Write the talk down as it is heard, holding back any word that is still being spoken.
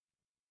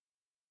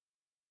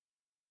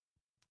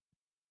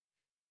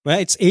Well,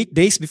 it's 8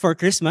 days before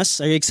Christmas.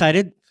 Are you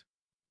excited?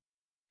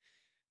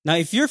 Now,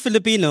 if you're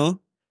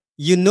Filipino,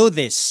 you know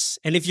this.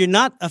 And if you're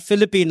not a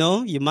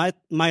Filipino, you might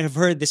have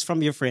heard this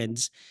from your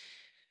friends.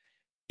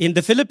 In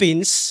the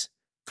Philippines,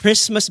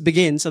 Christmas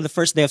begins on the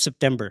first day of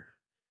September.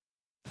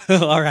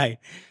 All right.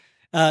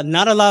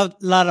 Not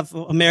lot of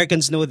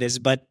Americans know this,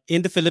 but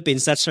in the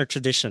Philippines, that's our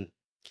tradition.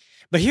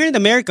 But here in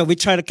America, we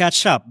try to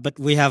catch up. But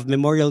we have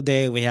Memorial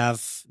Day, we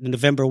have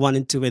November 1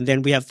 and 2, and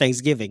then we have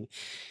Thanksgiving.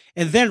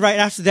 And then right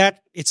after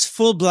that, it's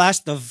full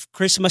blast of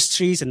Christmas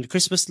trees and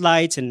Christmas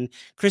lights and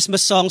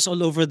Christmas songs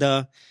all over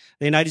the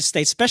United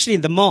States, especially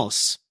in the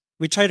malls.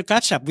 We try to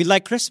catch up. We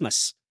like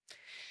Christmas.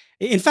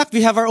 In fact,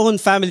 we have our own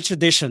family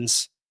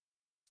traditions.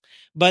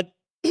 But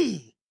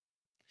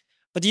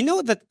but you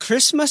know that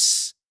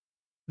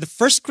the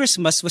first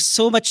Christmas was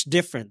so much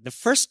different. The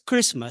first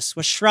Christmas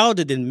was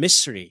shrouded in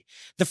mystery.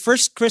 The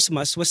first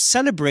Christmas was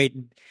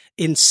celebrated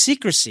in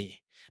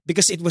secrecy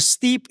because it was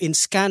steeped in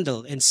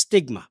scandal and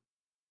stigma.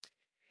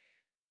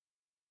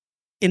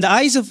 In the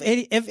eyes of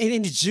any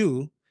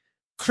Jew,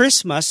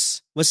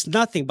 Christmas was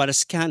nothing but a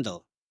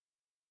scandal.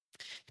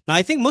 Now,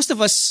 I think most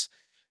of us,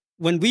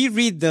 when we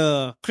read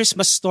the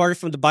Christmas story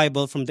from the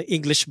Bible, from the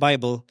English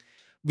Bible,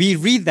 we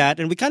read that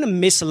and we kind of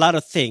miss a lot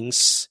of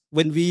things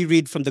when we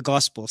read from the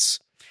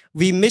Gospels.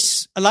 We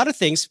miss a lot of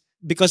things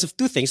because of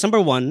two things. Number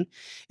one,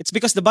 it's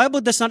because the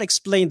Bible does not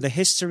explain the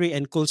history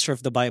and culture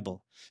of the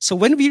Bible. So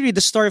when we read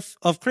the story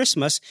of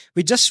Christmas,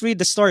 we just read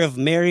the story of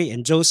Mary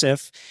and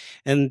Joseph,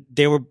 and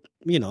they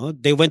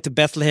went to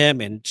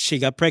Bethlehem and she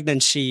got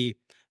pregnant, she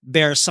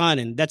bare a son,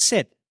 and that's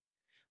it.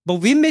 But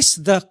we miss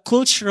the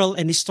cultural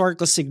and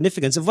historical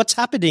significance of what's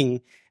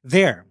happening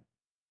there.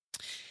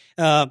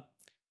 Uh,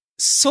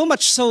 so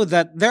much so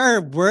that there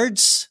are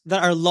words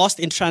that are lost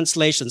in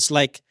translations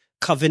like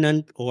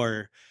covenant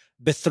or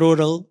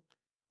betrothal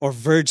or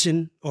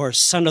virgin or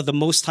son of the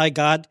Most High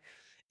God.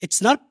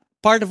 It's not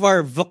part of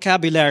our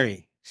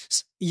vocabulary.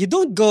 You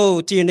don't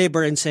go to your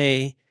neighbor and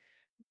say,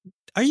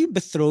 "Are you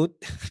betrothed?"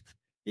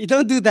 You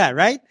don't do that,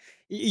 right?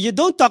 You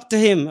don't talk to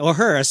him or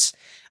her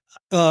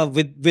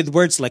with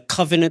words like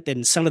covenant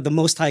and son of the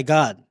Most High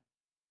God.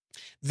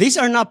 These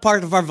are not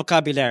part of our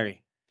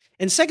vocabulary.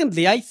 And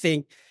secondly, I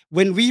think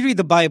when we read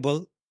the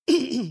Bible,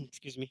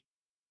 excuse me,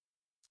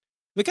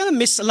 we kind of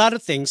miss a lot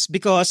of things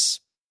because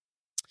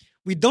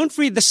we don't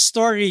read the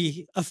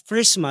story of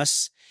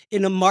Christmas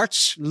in a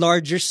much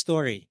larger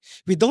story.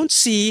 We don't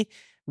see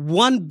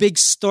one big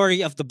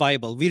story of the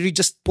Bible. We read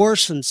just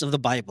portions of the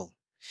Bible.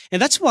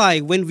 And that's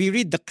why when we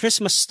read the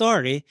Christmas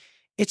story,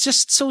 it's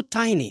just so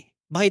tiny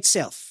by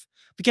itself.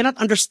 We cannot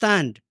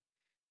understand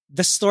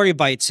the story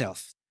by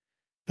itself.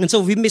 And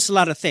so we miss a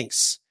lot of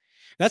things.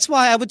 That's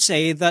why I would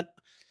say that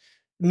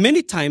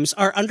many times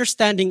our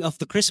understanding of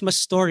the Christmas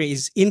story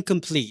is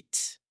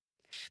incomplete.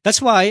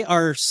 That's why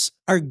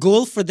our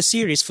goal for the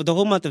series for the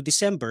whole month of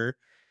December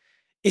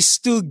is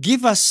to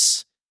give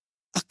us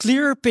a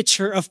clearer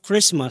picture of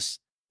Christmas,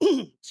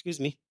 excuse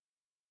me,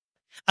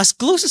 as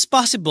close as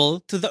possible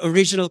to the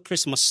original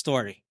Christmas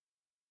story.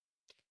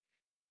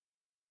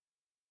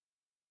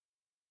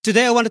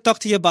 Today, I want to talk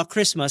to you about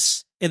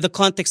Christmas in the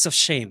context of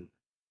shame.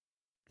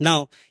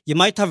 Now, you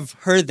might have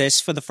heard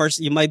this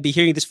you might be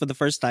hearing this for the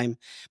first time,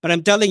 but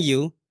I'm telling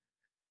you,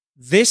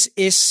 this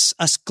is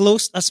as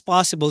close as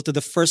possible to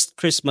the first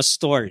Christmas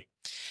story.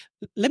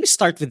 Let me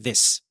start with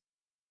this.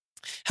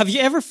 Have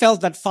you ever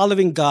felt that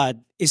following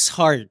God is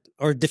hard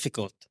or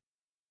difficult?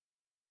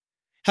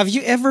 Have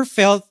you ever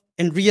felt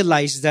and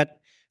realized that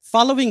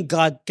following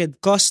God can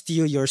cost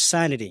you your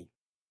sanity?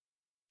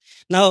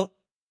 Now,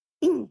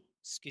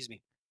 excuse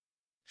me.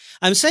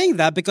 I'm saying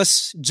that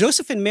because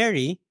Joseph and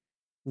Mary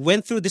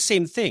went through the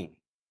same thing.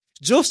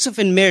 Joseph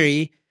and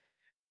Mary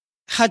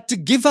had to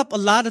give up a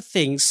lot of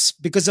things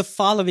because of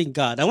following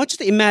God. I want you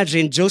to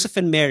imagine Joseph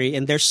and Mary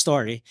and their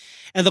story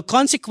and the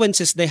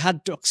consequences they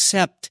had to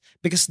accept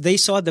because they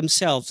saw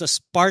themselves as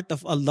part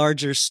of a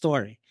larger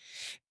story.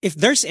 If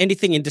there's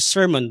anything in the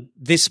sermon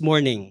this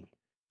morning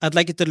I'd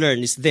like you to learn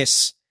is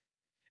this.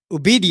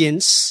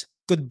 Obedience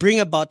could bring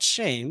about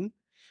shame,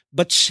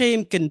 but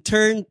shame can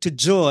turn to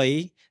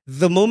joy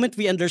the moment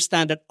we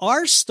understand that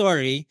our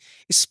story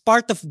is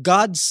part of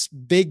God's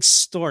big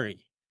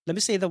story. Let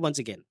me say that once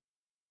again.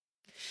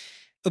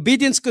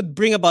 Obedience could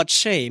bring about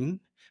shame,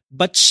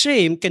 but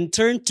shame can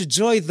turn to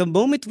joy the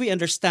moment we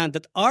understand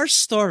that our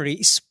story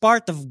is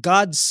part of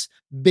God's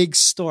big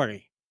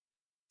story.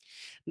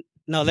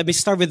 Now, let me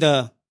start with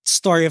the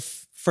story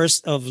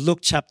of Luke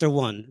chapter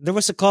 1. There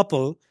was a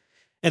couple,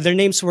 and their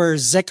names were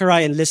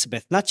Zechariah and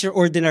Elizabeth, not your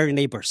ordinary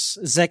neighbors,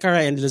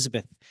 Zechariah and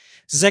Elizabeth.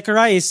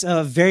 Zechariah is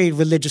a very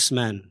religious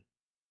man,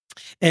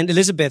 and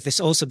Elizabeth is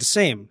also the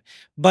same.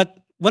 But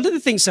one of the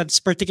things that's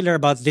particular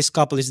about this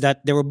couple is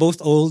that they were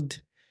both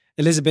old.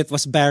 Elizabeth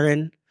was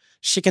barren.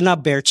 She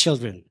cannot bear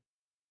children.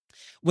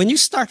 When you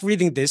start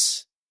reading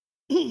this,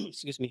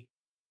 excuse me,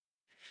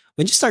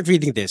 when you start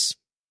reading this,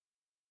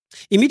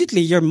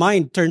 immediately your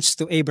mind turns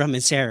to Abraham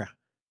and Sarah.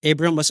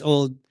 Abraham was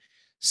old,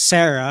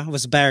 Sarah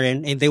was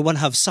barren, and they want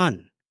to have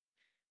son.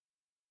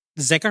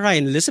 Zechariah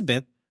and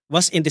Elizabeth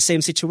was in the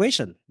same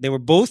situation. They were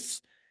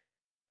both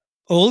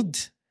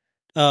old.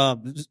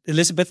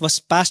 Elizabeth was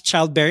past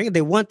childbearing.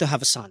 They want to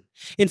have a son.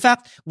 In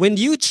fact, when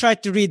you try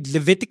to read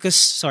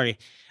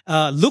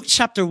Luke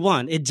chapter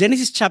 1, in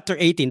Genesis chapter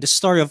 18, the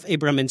story of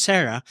Abraham and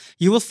Sarah,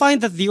 you will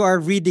find that you are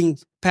reading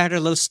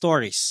parallel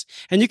stories.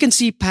 And you can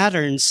see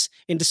patterns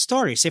in the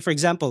story. Say, for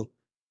example,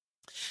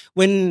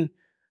 when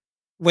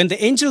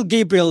the angel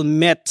Gabriel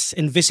met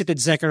and visited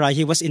Zechariah,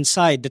 he was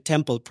inside the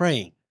temple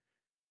praying.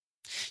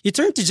 You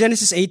turn to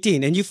Genesis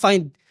 18 and you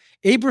find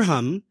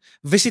Abraham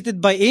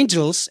visited by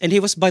angels, and he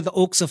was by the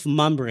oaks of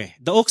Mamre.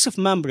 The oaks of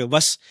Mamre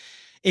was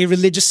a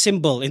religious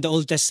symbol in the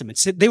Old Testament.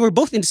 So they were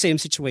both in the same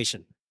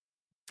situation.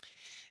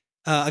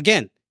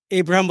 Again,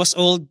 Abraham was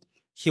old.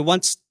 He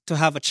wants to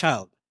have a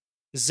child.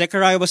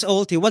 Zechariah was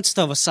old. He wants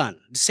to have a son.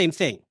 The same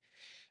thing.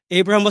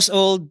 Abraham was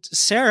old.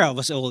 Sarah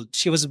was old.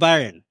 She was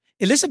barren.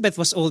 Elizabeth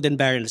was old and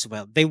barren as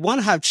well. They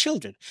want to have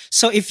children.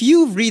 So if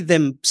you read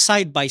them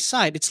side by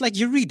side, it's like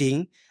you're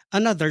reading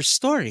another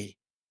story,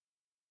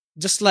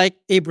 just like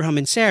Abraham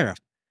and Sarah.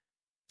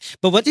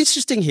 But what's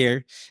interesting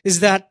here is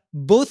that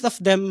both of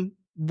them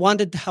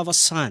wanted to have a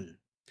son.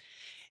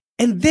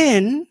 And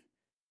then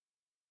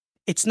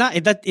it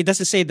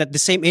doesn't say that the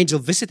same angel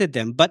visited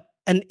them, but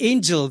an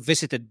angel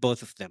visited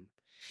both of them.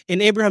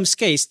 In Abraham's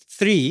case,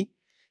 3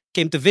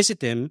 came to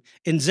visit him.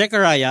 In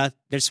Zechariah,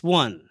 there's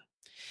 1.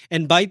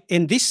 And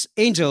this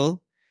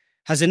angel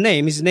has a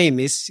name. His name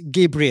is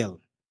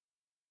Gabriel.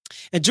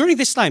 And during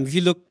this time,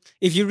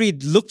 if you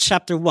read Luke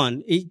chapter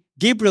 1,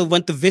 Gabriel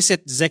went to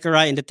visit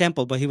Zechariah in the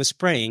temple, but he was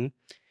praying.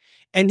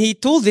 And he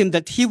told him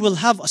that he will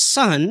have a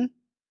son,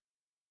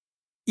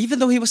 even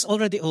though he was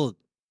already old.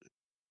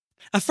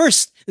 At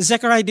first,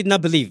 Zechariah did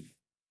not believe.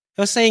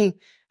 He was saying,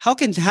 how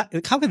can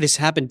this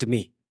happen to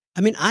me?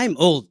 I mean, I'm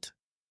old.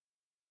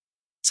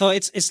 So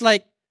it's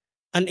like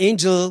an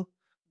angel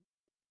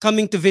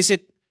coming to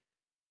visit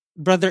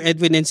Brother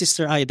Edwin and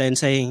Sister Ida and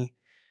saying,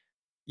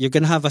 you're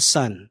going to have a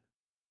son.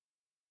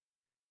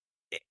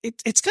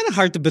 It's kind of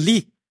hard to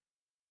believe.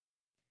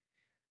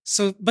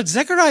 So, but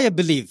Zechariah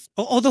believed,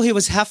 although he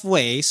was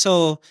halfway.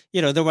 So,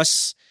 there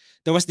was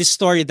this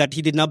story that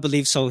he did not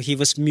believe. So he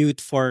was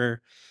mute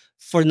for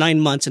 9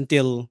 months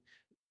until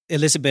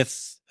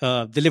Elizabeth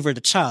delivered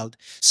a child.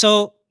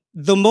 So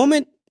the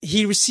moment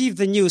he received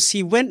the news,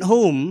 he went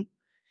home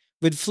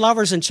with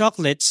flowers and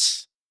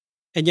chocolates.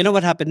 And you know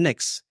what happened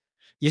next?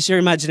 Use your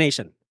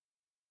imagination.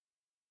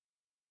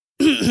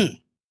 The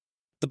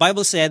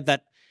Bible said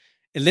that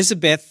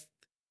Elizabeth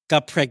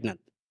got pregnant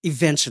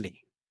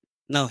eventually.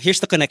 Now, here's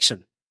the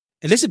connection.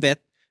 Elizabeth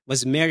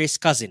was Mary's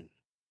cousin.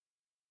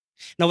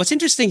 Now, what's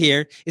interesting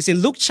here is in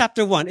Luke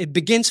chapter 1, it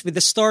begins with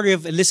the story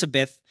of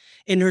Elizabeth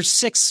in her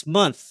 6th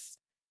month,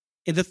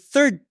 in the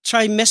 3rd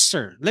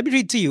trimester. Let me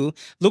read to you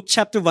Luke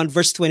chapter 1,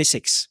 verse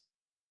 26.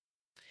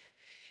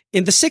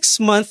 In the 6th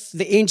month,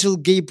 the angel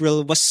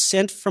Gabriel was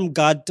sent from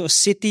God to a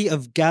city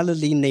of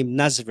Galilee named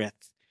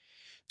Nazareth,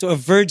 to a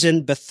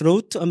virgin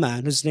betrothed to a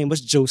man whose name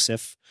was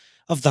Joseph,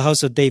 of the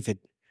house of David.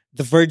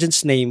 The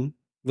virgin's name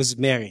was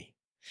Mary.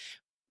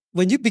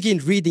 When you begin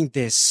reading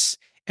this,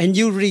 and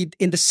you read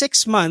in the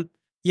 6th month,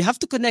 you have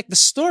to connect the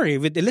story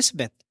with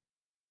Elizabeth.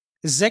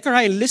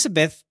 Zechariah and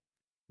Elizabeth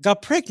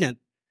got pregnant,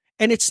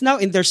 and it's now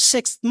in their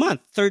 6th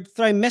month, 3rd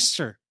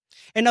trimester.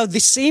 And now the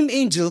same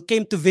angel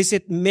came to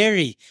visit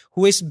Mary,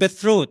 who is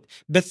betrothed.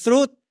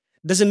 Betrothed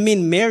doesn't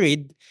mean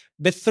married.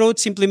 Betrothed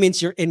simply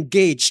means you're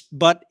engaged.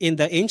 But in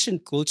the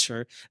ancient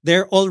culture,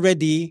 they're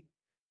already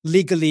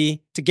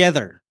legally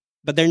together.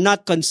 But they're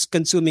not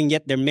consuming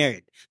yet. They're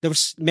married. There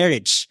was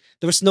marriage.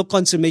 There was no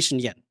consummation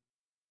yet.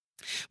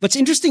 What's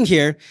interesting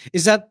here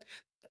is that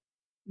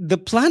the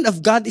plan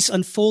of God is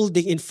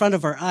unfolding in front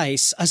of our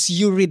eyes as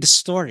you read the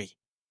story.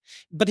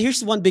 But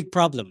here's one big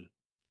problem.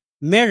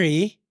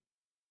 Mary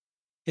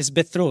is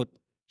betrothed.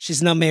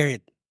 She's not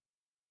married.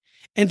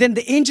 And then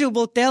the angel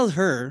will tell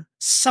her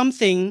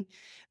something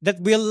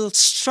that will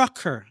struck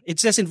her. It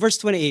says in verse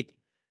 28,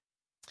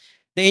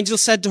 the angel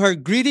said to her,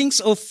 "Greetings,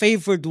 O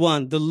favored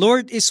one, the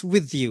Lord is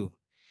with you."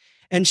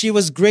 And she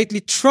was greatly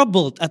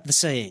troubled at the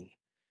saying.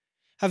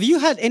 Have you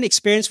had any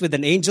experience with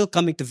an angel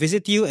coming to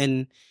visit you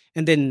and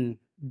then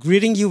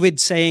greeting you with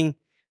saying,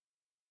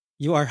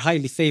 you are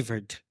highly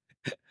favored.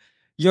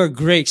 You're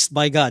graced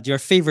by God. You're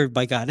favored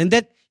by God. And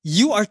that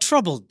you are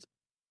troubled.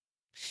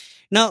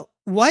 Now,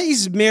 why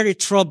is Mary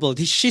troubled?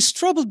 She's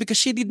troubled because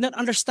she did not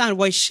understand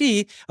why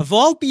she, of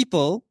all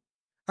people,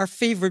 are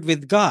favored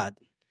with God.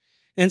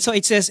 And so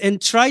it says,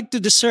 and tried to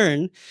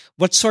discern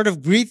what sort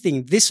of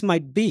greeting this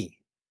might be.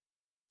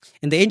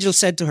 And the angel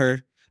said to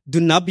her, "Do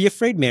not be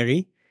afraid,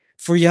 Mary,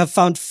 for you have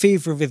found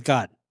favor with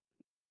God."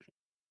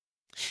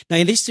 Now,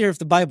 in this year of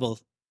the Bible,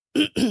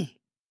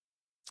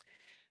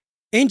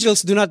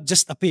 angels do not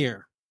just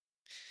appear.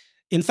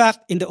 In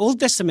fact, in the Old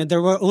Testament,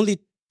 there were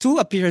only 2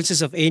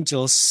 appearances of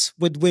angels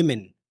with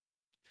women.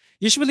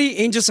 Usually,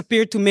 angels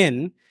appear to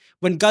men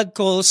when God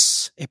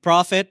calls a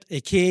prophet,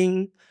 a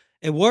king,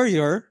 a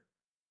warrior,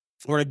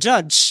 or a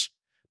judge,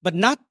 but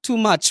not too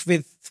much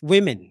with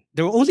women.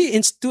 There were only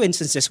 2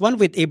 instances, one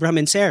with Abraham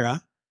and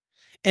Sarah,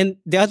 And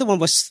the other one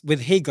was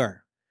with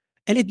Hagar.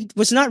 And it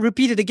was not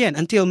repeated again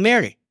until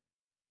Mary.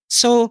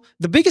 So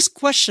the biggest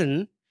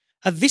question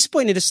at this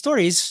point in the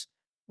story is,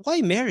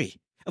 why Mary?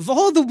 Of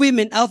all the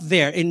women out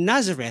there in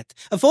Nazareth,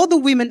 of all the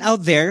women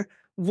out there,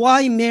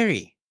 why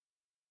Mary?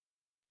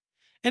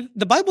 And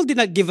the Bible did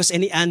not give us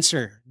any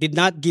answer, did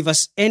not give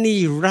us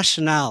any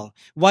rationale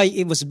why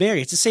it was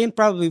Mary. It's the same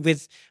probably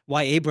with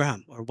why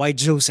Abraham, or why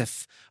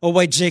Joseph, or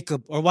why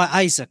Jacob, or why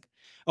Isaac,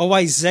 or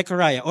why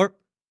Zechariah, or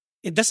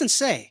it doesn't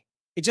say.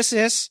 It just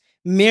says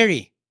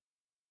Mary.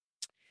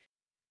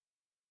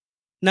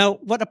 Now,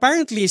 what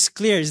apparently is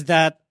clear is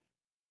that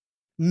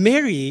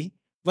Mary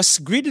was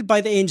greeted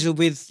by the angel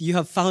with, "You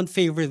have found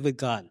favor with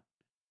God."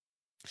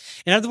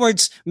 In other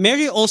words,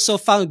 Mary also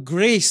found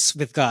grace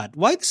with God.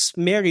 Why does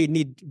Mary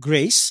need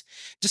grace?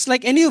 Just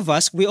like any of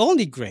us, we all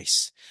need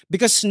grace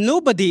because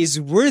nobody is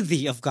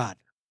worthy of God.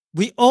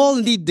 We all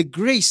need the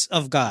grace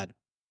of God.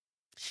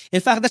 In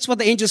fact, that's what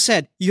the angel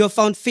said. You have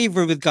found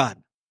favor with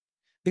God.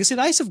 Because in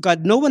the eyes of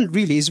God, no one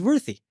really is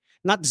worthy.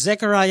 Not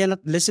Zechariah,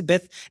 not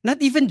Elizabeth,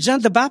 not even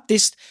John the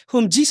Baptist,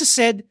 whom Jesus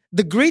said,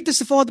 the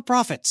greatest of all the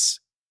prophets.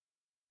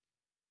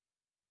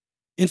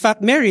 In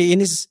fact, Mary,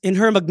 in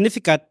her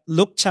Magnificat,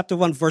 Luke chapter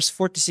 1, verse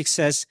 46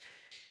 says,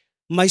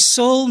 "My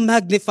soul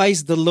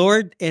magnifies the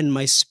Lord, and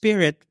my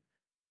spirit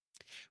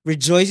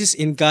rejoices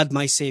in God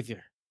my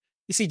Savior."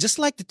 You see, just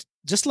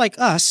like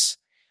us,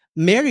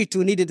 Mary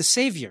too needed a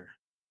Savior.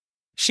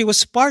 She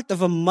was part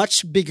of a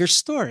much bigger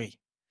story.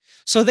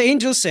 So the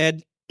angel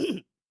said,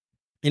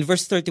 in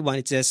verse 31,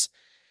 it says,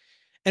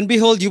 "And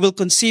behold, you will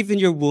conceive in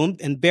your womb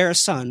and bear a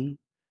son,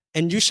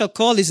 and you shall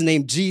call his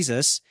name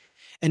Jesus,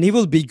 and he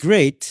will be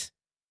great,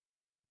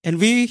 and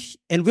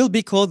will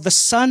be called the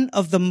Son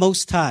of the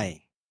Most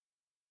High.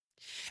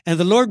 And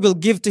the Lord will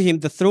give to him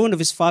the throne of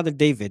his father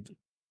David,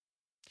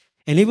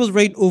 and he will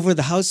reign over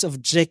the house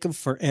of Jacob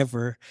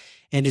forever,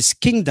 and his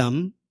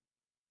kingdom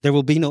there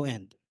will be no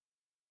end."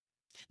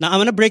 Now I'm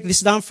going to break this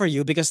down for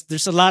you because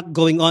there's a lot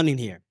going on in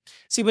here.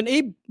 See,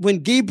 when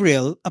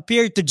Gabriel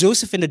appeared to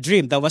Joseph in a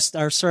dream, that was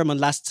our sermon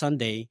last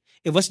Sunday,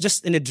 it was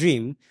just in a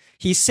dream,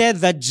 he said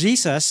that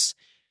Jesus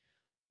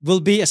will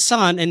be a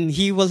son and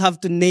he will have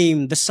to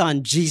name the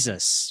son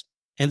Jesus.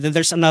 And then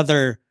there's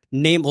another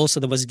name also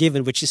that was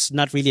given, which is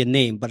not really a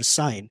name, but a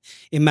sign,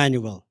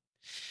 Emmanuel.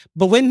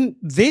 But when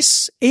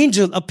this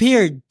angel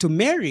appeared to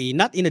Mary,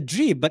 not in a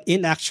dream, but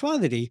in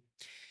actuality,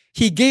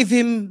 he gave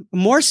him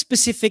more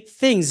specific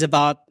things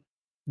about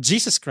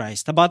Jesus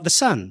Christ, about the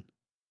Son.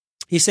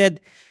 He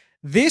said,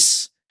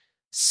 "This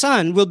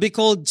Son will be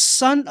called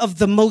Son of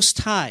the Most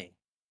High."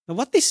 Now,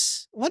 what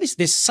is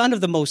this Son of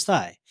the Most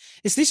High?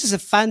 This is a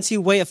fancy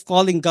way of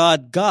calling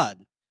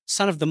God,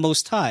 Son of the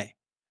Most High.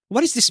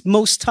 What is this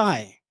Most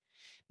High?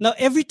 Now,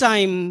 every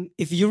time,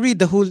 if you read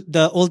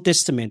the Old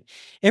Testament,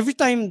 every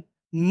time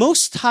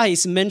Most High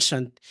is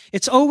mentioned,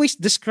 it's always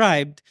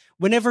described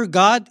whenever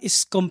God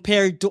is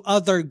compared to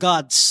other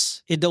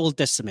gods in the Old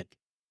Testament.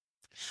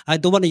 I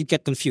don't want to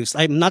get confused.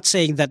 I'm not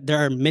saying that there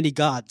are many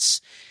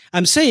gods.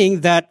 I'm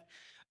saying that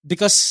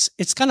because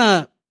it's kind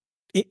of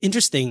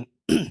interesting.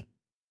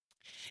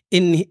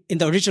 In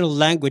the original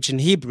language in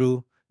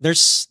Hebrew,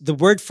 there's the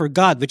word for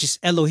God, which is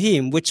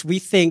Elohim, which we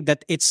think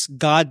that it's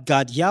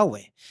God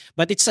Yahweh.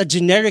 But it's a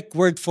generic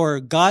word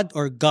for God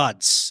or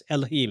gods,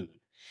 Elohim.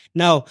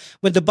 Now,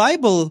 what the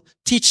Bible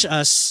teaches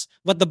us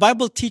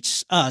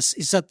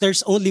is that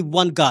there's only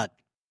one God.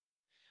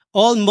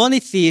 All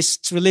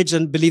monotheist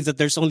religion believe that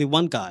there's only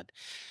one God.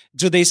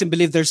 Judaism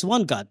believes there's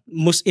one God.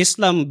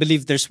 Islam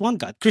believes there's one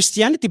God.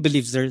 Christianity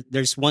believes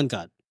there's one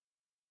God.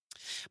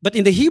 But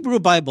in the Hebrew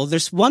Bible,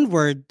 there's one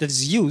word that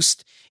is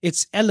used.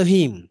 It's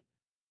Elohim.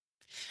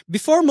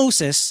 Before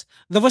Moses,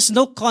 there was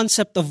no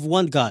concept of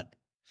one God.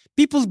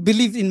 People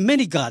believed in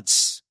many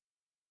gods.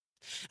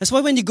 That's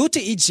why when you go to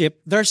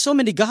Egypt, there are so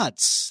many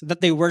gods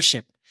that they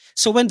worship.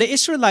 So when the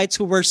Israelites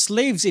who were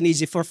slaves in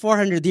Egypt for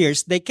 400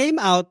 years, they came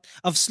out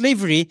of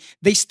slavery,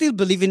 they still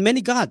believe in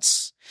many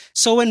gods.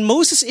 So when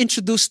Moses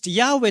introduced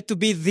Yahweh to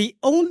be the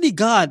only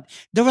God,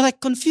 they were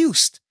like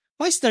confused.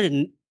 Why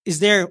is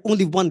there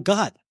only one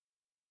God?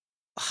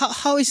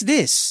 How is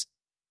this?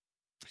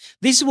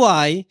 This is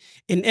why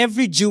in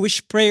every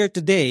Jewish prayer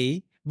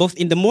today, both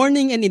in the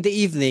morning and in the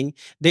evening,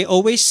 they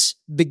always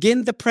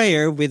begin the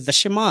prayer with the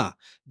Shema.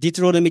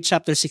 Deuteronomy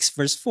chapter 6,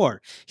 verse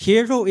 4.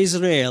 "Hear, O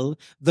Israel,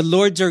 the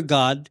Lord your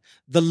God,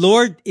 the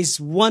Lord is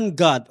one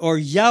God," or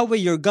Yahweh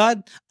your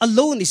God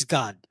alone is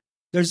God.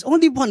 There's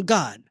only one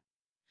God.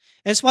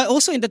 That's why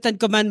also in the Ten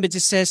Commandments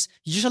it says,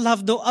 "You shall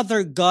have no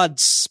other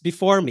gods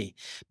before me."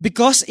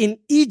 Because in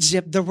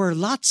Egypt there were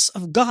lots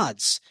of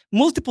gods,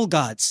 multiple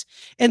gods.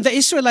 And the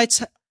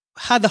Israelites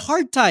had a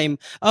hard time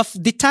of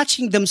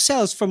detaching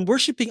themselves from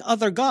worshiping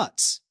other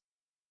gods.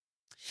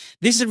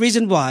 This is the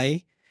reason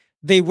why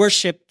they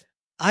worshiped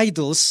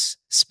idols,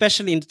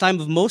 especially in the time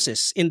of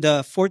Moses, in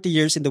the 40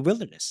 years in the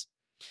wilderness.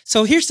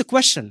 So here's the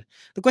question.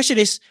 The question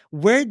is,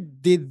 where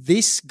did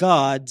these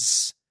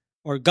gods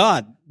or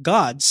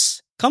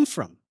gods come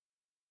from?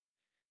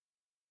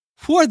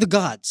 Who are the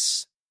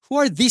gods? Who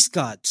are these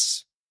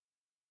gods?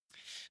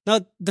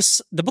 Now,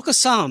 the book of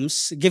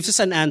Psalms gives us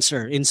an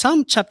answer. In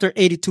Psalm chapter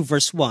 82,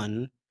 verse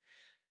 1,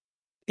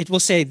 it will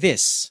say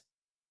this: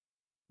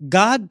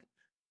 God,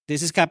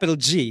 this is capital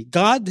G,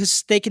 God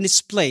has taken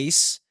his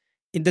place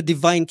in the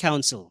divine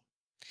council.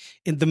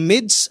 In the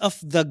midst of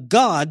the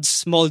gods,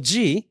 small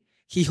g,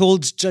 he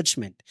holds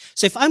judgment.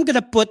 So if I'm going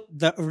to put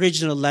the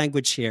original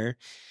language here,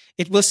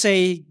 it will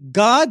say,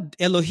 God,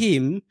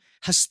 Elohim,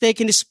 has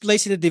taken his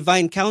place in the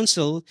divine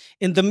council.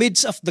 In the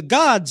midst of the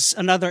gods,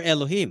 another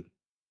Elohim.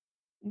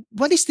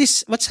 What is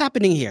this? What's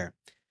happening here?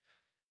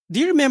 Do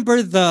you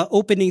remember the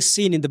opening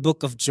scene in the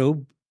book of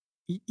Job?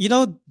 You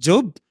know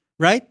Job,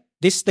 right?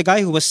 This is the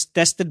guy who was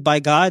tested by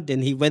God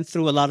and he went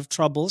through a lot of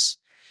troubles.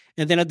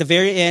 And then at the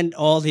very end,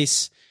 all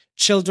his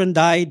children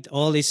died,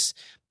 all his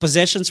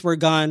possessions were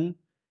gone,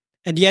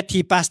 and yet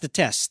he passed the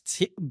test.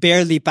 He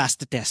barely passed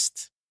the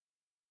test.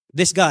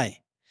 This guy.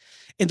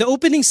 In the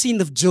opening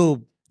scene of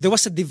Job, there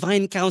was a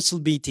divine council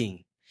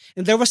meeting.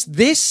 And there was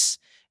this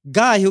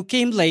guy who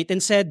came late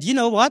and said, you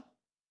know what?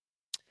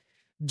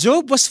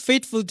 Job was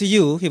faithful to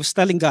you. He was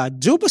telling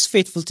God, Job was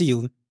faithful to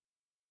you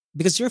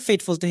because you're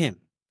faithful to him.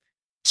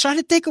 Try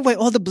to take away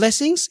all the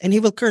blessings and he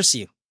will curse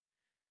you.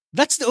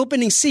 That's the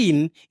opening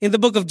scene in the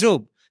book of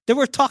Job. They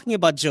were talking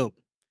about Job.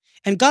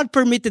 And God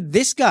permitted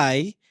this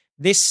guy,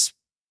 this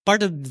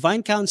part of the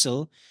divine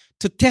council,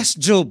 to test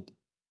Job.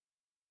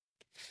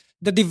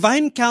 The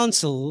divine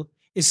council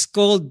is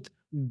called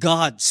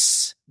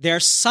gods. They are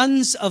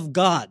sons of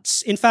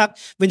gods. In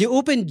fact, when you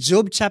open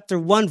Job chapter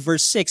 1,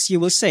 verse 6, you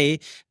will say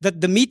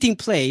that the meeting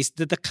place,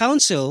 that the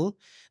council,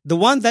 the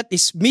one that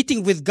is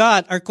meeting with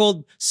God, are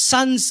called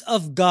sons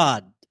of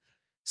God.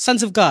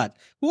 Sons of God.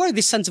 Who are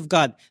these sons of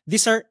God?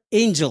 These are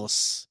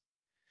angels.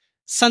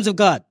 Sons of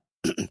God.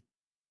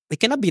 It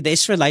cannot be the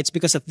Israelites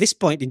because at this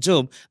point in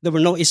Job, there were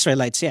no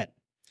Israelites yet.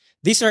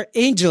 These are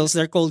angels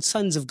that are called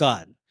sons of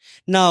God.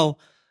 Now,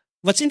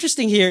 what's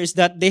interesting here is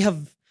that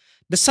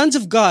the sons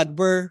of God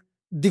were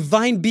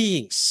divine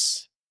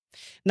beings.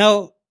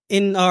 Now,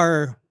 in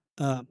our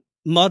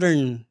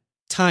modern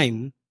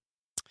time,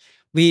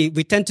 we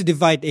tend to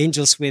divide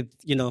angels with,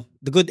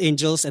 the good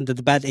angels and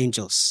the bad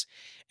angels.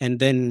 And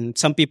then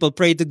some people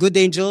pray to good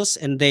angels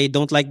and they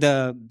don't like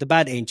the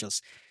bad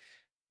angels.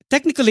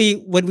 Technically,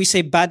 when we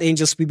say bad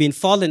angels, we mean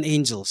fallen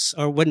angels.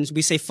 Or when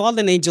we say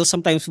fallen angels,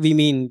 sometimes we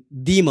mean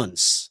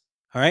demons.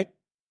 All right?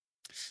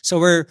 So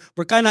we're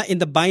kind of in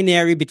the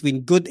binary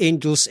between good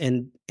angels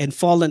and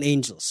fallen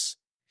angels.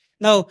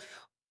 Now,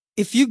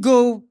 if you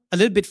go a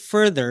little bit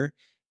further,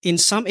 in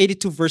Psalm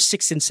 82, verse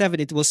 6 and 7,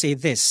 it will say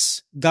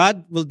this: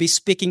 God will be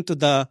speaking to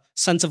the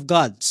sons of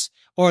gods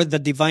or the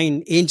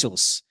divine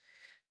angels.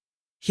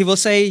 He will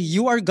say,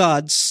 you are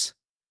gods,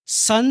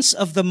 sons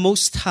of the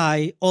Most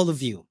High, all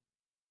of you.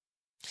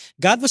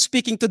 God was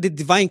speaking to the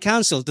divine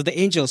council, to the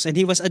angels, and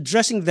he was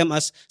addressing them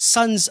as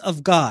sons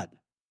of God.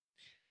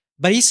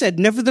 But he said,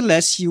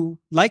 nevertheless, you,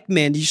 like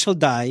men, you shall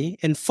die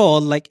and fall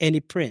like any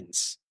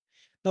prince.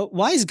 Now,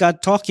 why is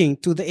God talking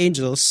to the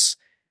angels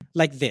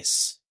like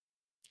this?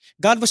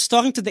 God was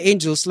talking to the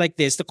angels like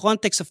this. The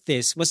context of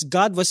this was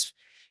God was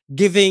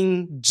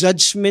giving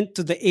judgment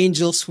to the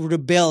angels who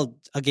rebelled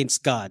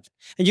against God.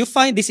 And you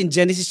find this in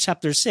Genesis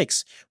chapter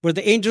 6, where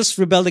the angels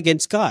rebelled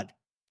against God.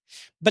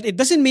 But it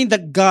doesn't mean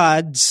that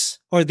gods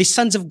or the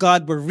sons of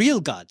God were real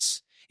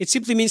gods. It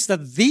simply means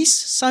that these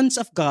sons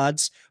of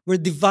gods were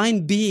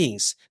divine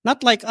beings,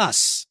 not like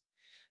us.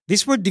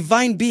 These were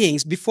divine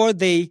beings before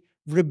they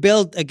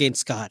rebelled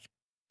against God.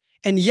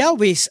 And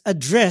Yahweh is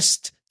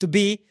addressed to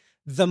be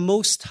the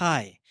Most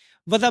High.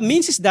 What that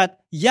means is that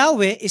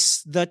Yahweh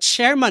is the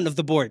chairman of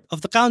the board,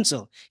 of the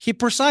council. He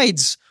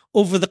presides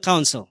over the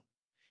council.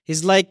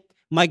 He's like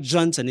Mike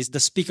Johnson is the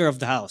Speaker of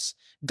the House.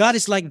 God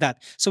is like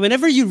that. So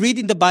whenever you read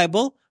in the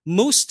Bible,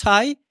 Most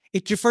High,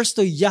 it refers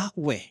to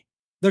Yahweh.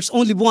 There's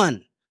only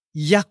one,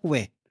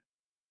 Yahweh.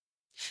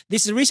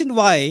 This is the reason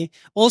why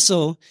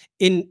also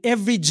in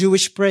every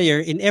Jewish prayer,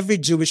 in every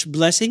Jewish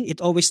blessing, it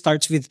always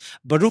starts with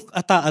Baruch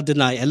Ata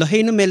Adonai,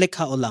 Eloheinu melech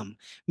haolam.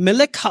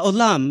 Melech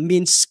haolam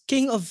means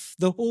king of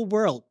the whole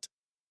world.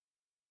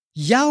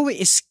 Yahweh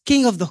is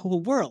king of the whole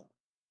world.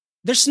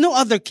 There's no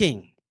other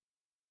king.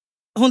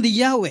 Only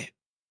Yahweh.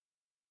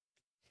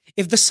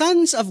 If the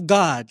sons of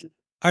God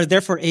are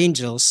therefore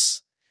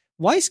angels,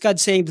 why is God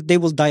saying that they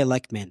will die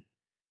like men?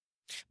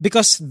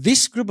 Because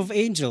this group of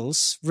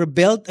angels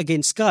rebelled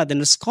against God,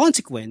 and as a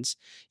consequence,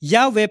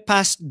 Yahweh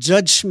passed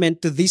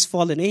judgment to these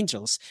fallen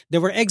angels. They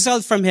were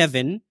exiled from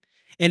heaven,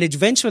 and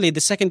eventually,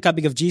 the second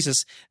coming of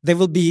Jesus, they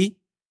will be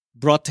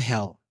brought to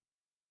hell.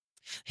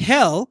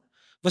 Hell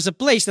was a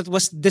place that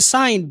was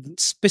designed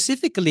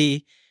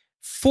specifically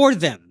for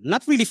them,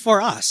 not really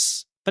for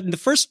us, but in the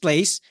first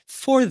place,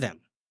 for them.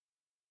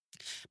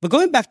 But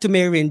going back to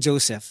Mary and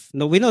Joseph,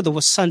 now we know there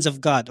was sons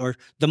of God or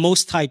the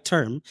Most High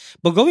term,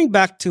 but going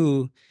back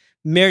to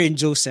Mary and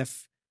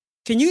Joseph,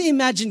 can you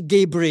imagine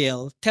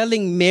Gabriel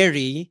telling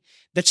Mary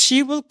that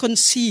she will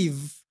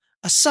conceive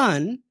a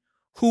son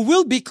who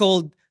will be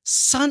called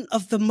Son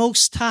of the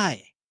Most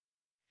High?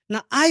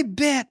 Now, I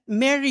bet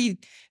Mary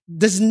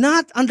does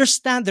not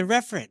understand the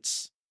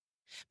reference.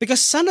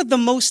 Because Son of the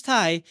Most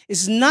High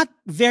is not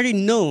very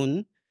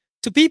known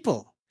to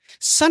people.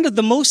 Son of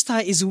the Most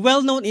High is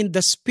well known in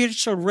the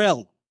spiritual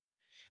realm.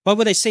 Why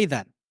would I say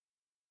that?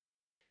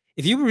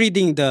 If you were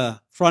reading the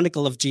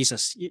chronicle of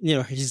Jesus,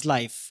 his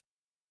life,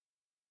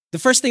 the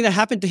first thing that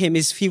happened to him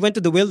is he went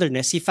to the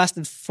wilderness. He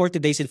fasted 40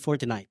 days and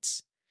 40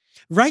 nights.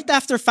 Right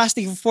after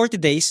fasting for 40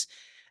 days,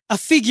 a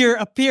figure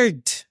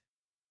appeared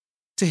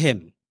to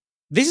him.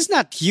 This is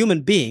not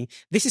human being.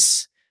 This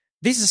is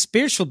a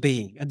spiritual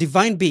being, a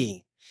divine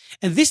being.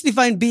 And this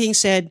divine being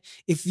said,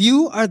 if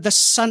you are the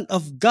Son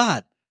of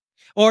God,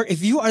 or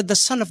if you are the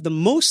Son of the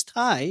Most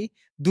High,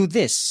 do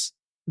this,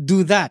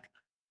 do that.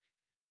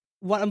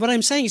 What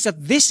I'm saying is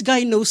that this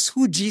guy knows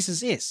who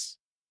Jesus is.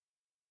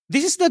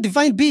 This is the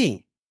divine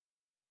being.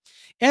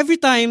 Every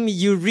time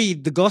you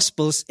read the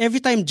Gospels, every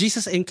time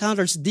Jesus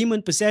encounters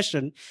demon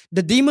possession,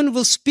 the demon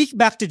will speak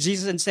back to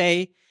Jesus and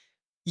say,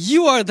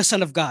 you are the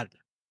Son of God.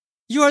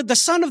 You are the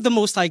Son of the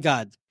Most High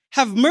God.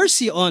 Have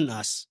mercy on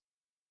us.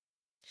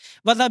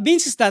 What that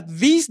means is that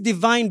these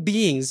divine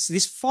beings,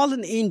 these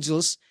fallen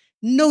angels,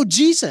 know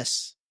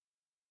Jesus.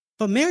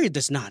 But Mary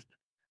does not.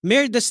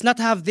 Mary does not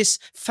have this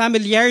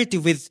familiarity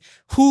with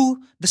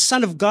who the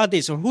Son of God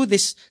is or who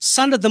this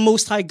Son of the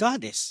Most High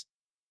God is.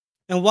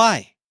 And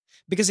why?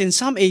 Because in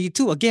Psalm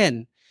 82,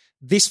 again,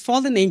 these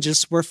fallen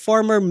angels were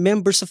former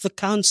members of the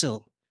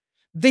council.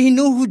 They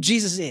know who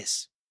Jesus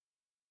is.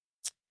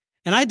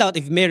 And I doubt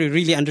if Mary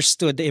really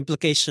understood the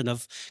implication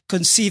of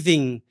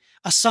conceiving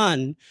a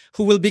son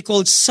who will be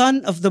called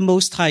Son of the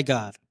Most High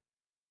God.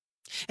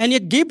 And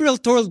yet Gabriel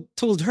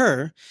told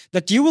her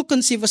that you will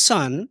conceive a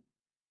son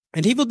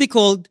and he will be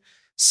called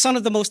Son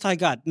of the Most High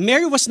God.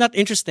 Mary was not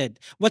interested.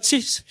 What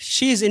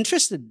she is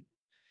interested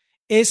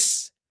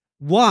is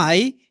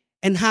why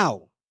and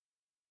how.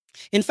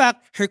 In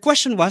fact, her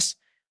question was,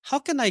 how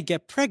can I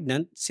get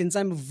pregnant since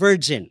I'm a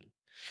virgin?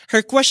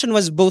 Her question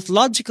was both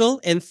logical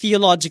and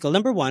theological.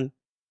 Number one,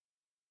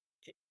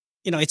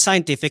 it's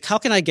scientific. How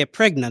can I get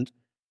pregnant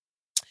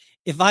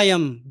if I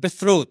am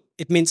betrothed?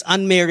 It means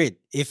unmarried.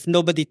 If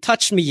nobody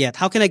touched me yet,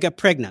 how can I get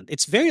pregnant?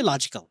 It's very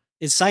logical.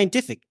 It's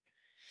scientific.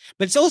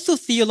 But it's also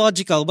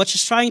theological. What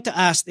she's trying to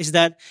ask is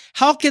that,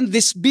 how can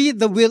this be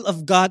the will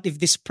of God if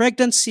this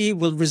pregnancy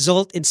will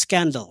result in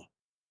scandal?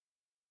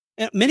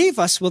 And many of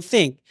us will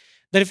think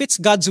that if it's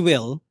God's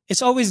will,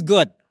 it's always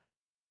good.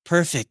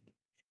 Perfect.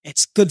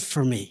 It's good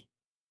for me.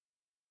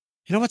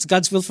 You know what's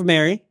God's will for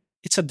Mary?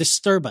 It's a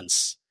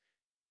disturbance.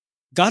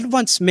 God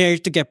wants Mary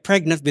to get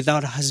pregnant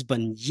without a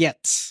husband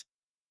yet.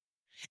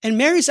 And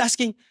Mary's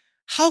asking,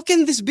 how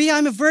can this be?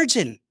 I'm a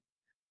virgin.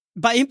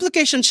 By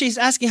implication, she's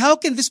asking, how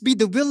can this be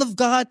the will of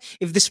God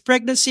if this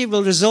pregnancy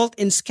will result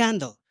in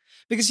scandal?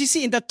 Because you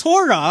see, in the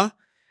Torah,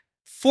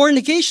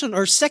 fornication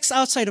or sex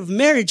outside of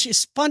marriage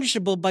is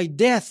punishable by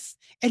death.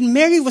 And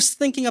Mary was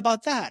thinking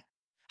about that.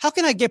 How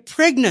can I get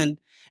pregnant?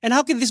 And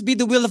how can this be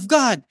the will of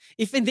God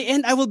if in the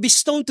end I will be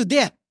stoned to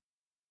death?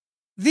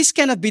 This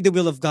cannot be the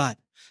will of God.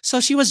 So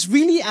she was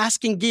really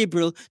asking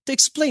Gabriel to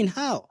explain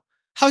how.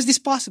 How is this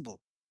possible?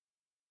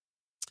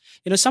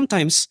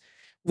 Sometimes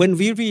when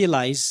we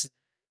realize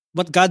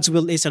what God's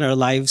will is in our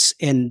lives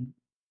and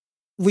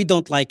we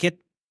don't like it,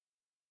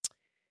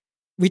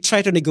 we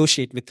try to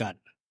negotiate with God.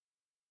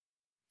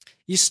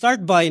 You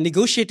start by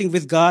negotiating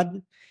with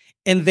God,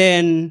 and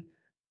then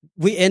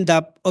we end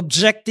up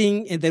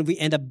objecting, and then we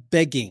end up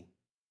begging.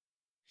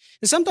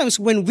 And sometimes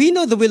when we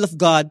know the will of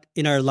God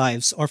in our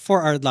lives or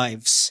for our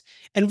lives,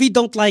 and we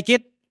don't like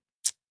it,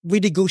 we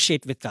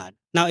negotiate with God.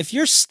 Now, if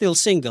you're still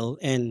single,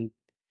 and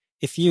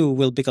if you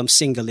will become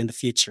single in the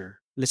future,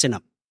 listen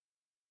up.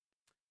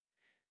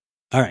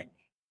 All right.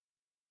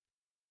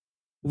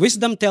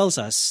 Wisdom tells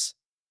us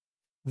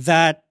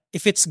that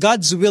if it's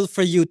God's will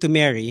for you to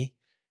marry,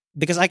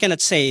 because I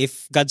cannot say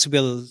if God's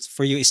will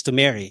for you is to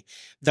marry.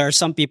 There are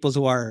some people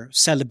who are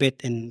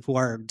celibate and who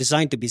are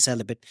designed to be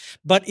celibate.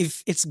 But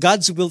if it's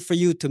God's will for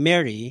you to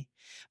marry,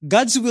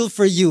 God's will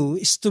for you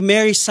is to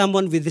marry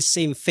someone with the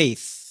same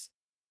faith.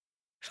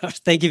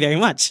 Thank you very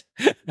much.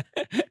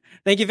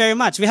 Thank you very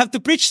much. We have to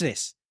preach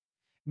this.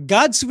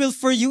 God's will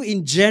for you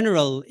in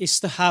general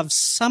is to have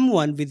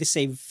someone with the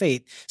same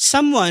faith.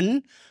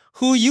 Someone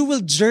who you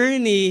will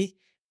journey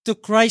to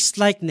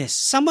Christ-likeness.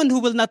 Someone who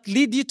will not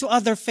lead you to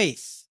other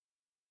faith.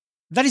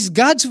 That is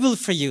God's will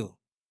for you.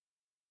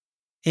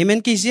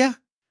 Amen, Kezia?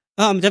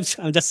 Oh, I'm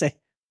just saying.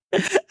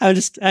 I'm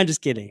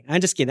just kidding.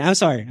 I'm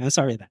sorry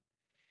that.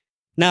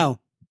 Now,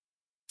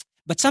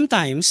 but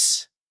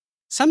sometimes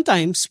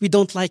we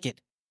don't like it.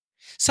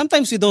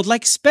 Sometimes we don't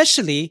like,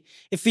 especially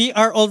if we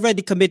are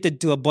already committed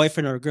to a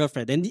boyfriend or a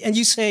girlfriend. And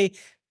you say,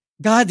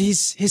 God,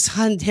 he's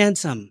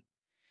handsome.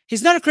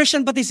 He's not a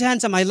Christian, but he's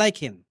handsome. I like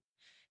him.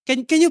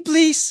 Can you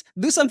please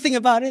do something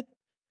about it?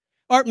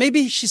 Or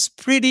maybe she's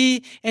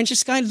pretty and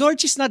she's kind.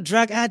 Lord, she's not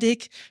drug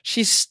addict.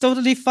 She's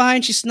totally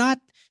fine. She's not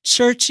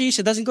churchy.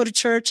 She doesn't go to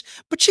church,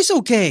 but she's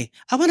okay.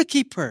 I want to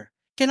keep her.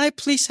 Can I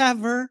please have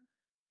her?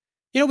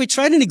 We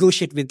try to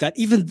negotiate with God,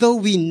 even though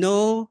we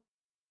know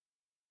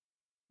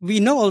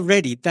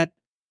already that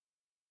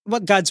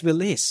what God's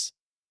will is.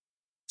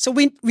 So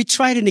we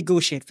try to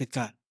negotiate with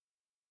God.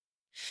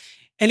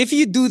 And if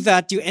you do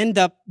that, you end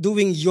up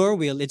doing your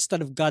will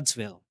instead of God's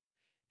will.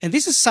 And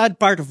this is a sad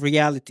part of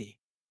reality.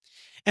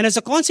 And as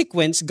a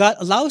consequence, God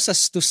allows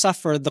us to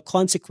suffer the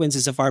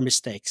consequences of our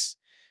mistakes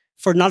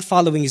for not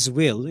following his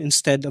will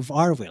instead of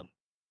our will.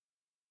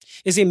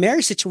 You see,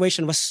 Mary's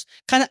situation was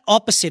kind of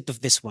opposite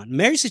of this one.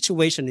 Mary's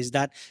situation is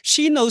that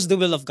she knows the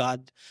will of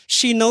God.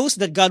 She knows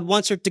that God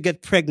wants her to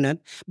get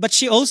pregnant, but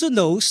she also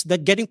knows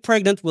that getting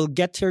pregnant will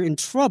get her in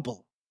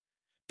trouble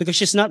because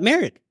she's not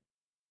married.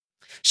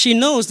 She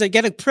knows that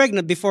getting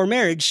pregnant before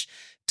marriage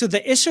to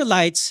the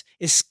Israelites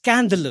is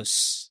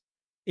scandalous.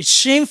 It's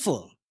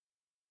shameful.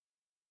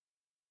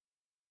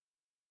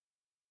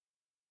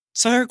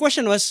 So her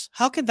question was,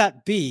 how can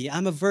that be?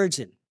 I'm a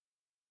virgin.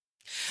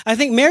 I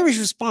think Mary's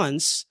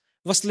response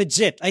was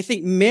legit. I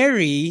think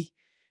Mary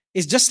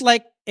is just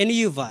like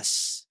any of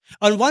us.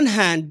 On one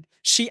hand,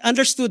 she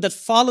understood that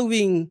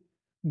following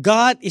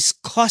God is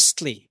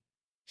costly.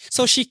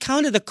 So she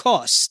counted the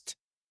cost.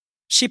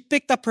 She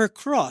picked up her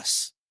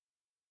cross.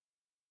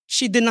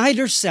 She denied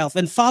herself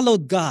and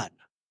followed God.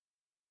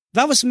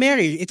 That was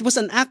Mary. It was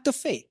an act of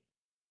faith.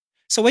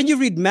 So when you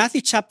read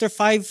Matthew chapter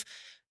 5,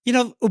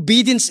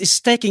 obedience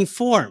is taking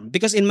form,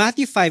 because in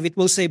Matthew 5, it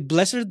will say,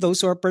 blessed are those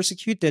who are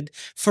persecuted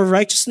for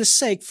righteousness'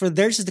 sake, for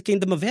theirs is the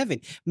kingdom of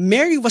heaven.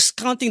 Mary was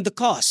counting the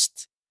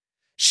cost.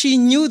 She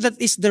knew that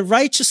it's the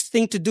righteous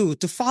thing to do,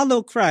 to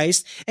follow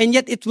Christ, and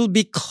yet it will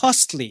be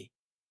costly.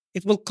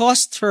 It will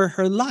cost her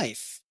her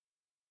life.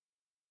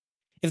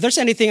 If there's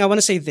anything, I want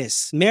to say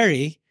this.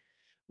 Mary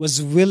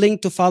was willing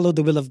to follow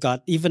the will of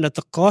God, even at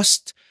the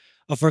cost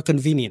of her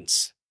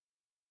convenience.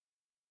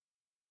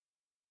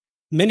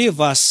 Many of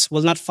us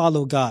will not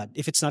follow God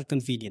if it's not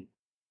convenient.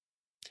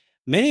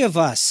 Many of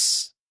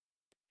us,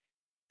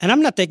 and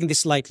I'm not taking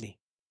this lightly,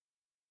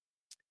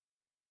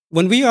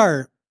 when we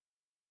are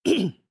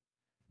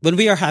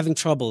having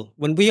trouble,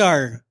 when we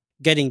are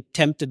getting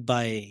tempted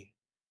by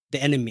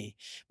the enemy,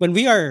 when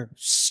we are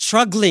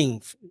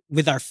struggling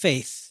with our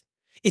faith,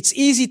 it's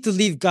easy to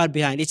leave God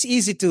behind. It's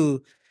easy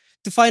to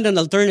find an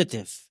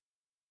alternative.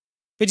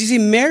 But you see,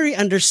 Mary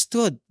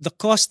understood the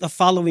cost of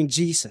following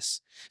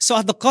Jesus. So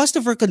at the cost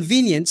of her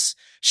convenience,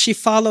 she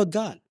followed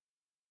God.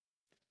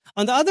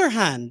 On the other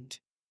hand,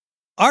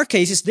 our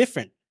case is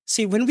different.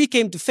 See, when we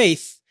came to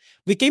faith,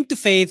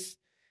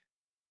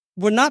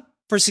 we're not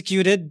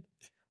persecuted.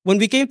 When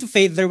we came to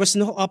faith, there was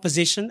no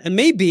opposition. And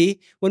maybe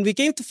when we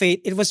came to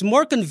faith, it was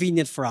more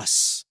convenient for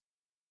us.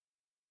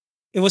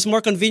 It was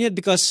more convenient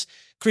because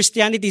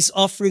Christianity is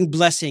offering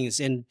blessings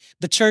and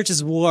the church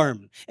is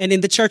warm. And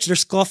in the church,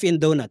 there's coffee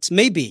and donuts.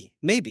 Maybe.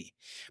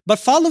 But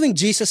following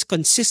Jesus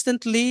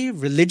consistently,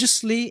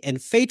 religiously, and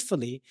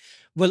faithfully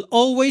will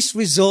always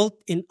result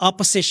in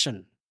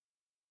opposition.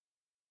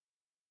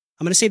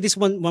 I'm going to say this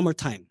one more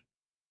time.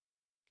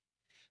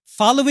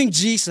 Following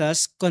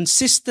Jesus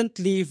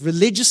consistently,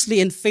 religiously,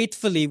 and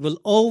faithfully will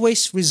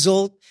always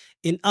result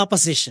in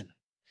opposition.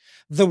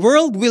 The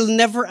world will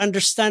never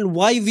understand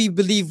why we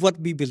believe what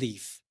we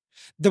believe.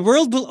 The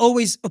world will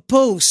always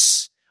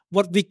oppose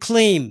what we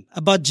claim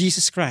about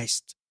Jesus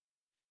Christ.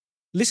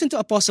 Listen to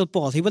Apostle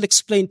Paul. He will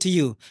explain to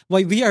you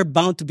why we are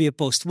bound to be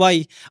opposed,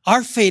 why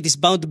our faith is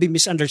bound to be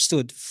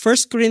misunderstood. 1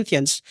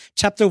 Corinthians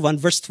chapter 1,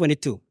 verse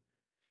 22.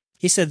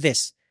 He said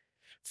this,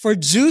 for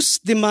Jews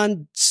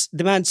demand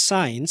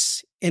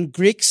signs and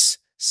Greeks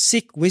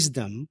seek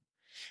wisdom,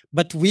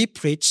 but we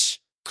preach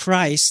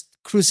Christ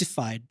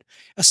crucified,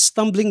 a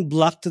stumbling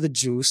block to the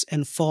Jews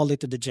and folly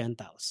to the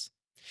Gentiles.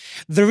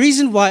 The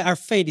reason why our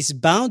faith is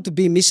bound to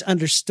be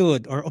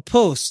misunderstood or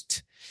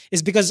opposed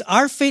is because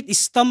our faith is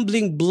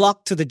stumbling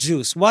block to the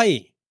Jews.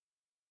 Why?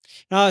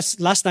 Now,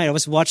 last night I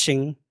was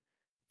watching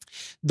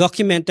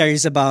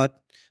documentaries about,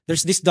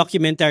 there's this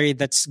documentary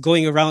that's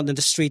going around in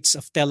the streets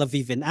of Tel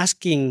Aviv and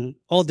asking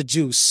all the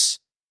Jews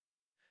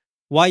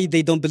why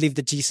they don't believe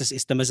that Jesus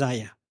is the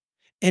Messiah.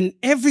 And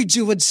every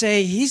Jew would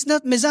say, he's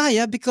not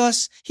Messiah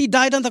because he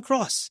died on the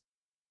cross.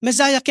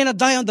 Messiah cannot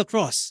die on the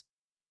cross.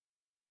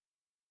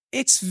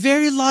 It's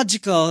very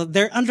logical.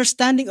 Their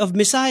understanding of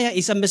Messiah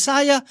is a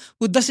Messiah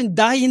who doesn't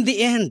die in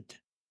the end,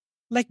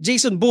 like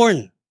Jason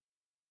Bourne.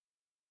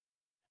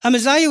 A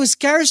Messiah who is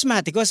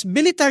charismatic, who has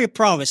military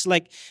prowess,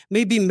 like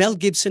maybe Mel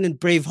Gibson in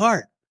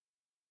Braveheart.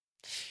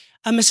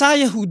 A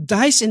Messiah who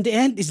dies in the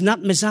end is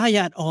not Messiah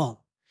at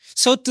all.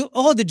 So to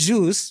all the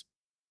Jews,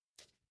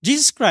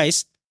 Jesus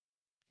Christ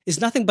is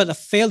nothing but a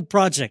failed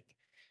project,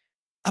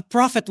 a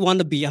prophet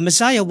wannabe, a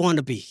Messiah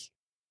wannabe.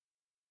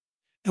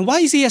 And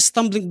why is he a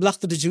stumbling block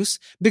to the Jews?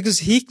 Because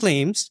he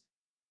claims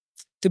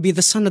to be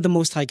the Son of the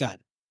Most High God.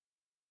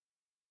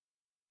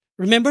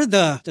 Remember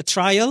the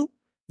trial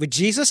with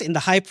Jesus in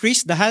the high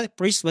priest? The high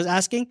priest was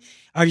asking,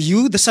 are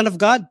you the Son of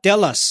God?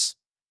 Tell us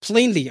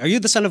plainly, are you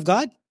the Son of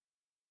God?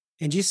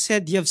 And Jesus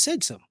said, you have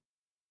said so.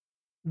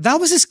 That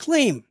was his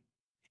claim.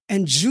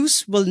 And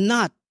Jews will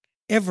not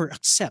ever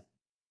accept.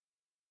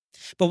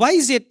 But why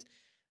is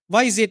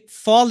it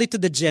folly to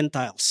the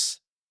Gentiles?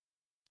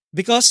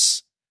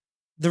 Because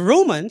the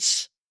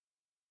Romans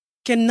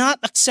cannot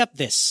accept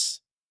this.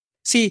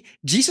 See,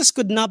 Jesus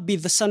could not be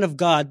the Son of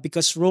God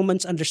because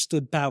Romans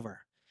understood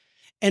power.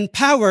 And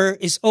power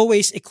is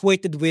always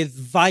equated with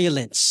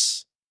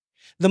violence.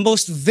 The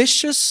most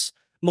vicious,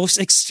 most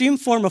extreme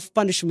form of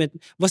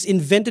punishment was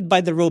invented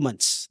by the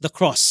Romans, the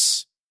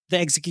cross, the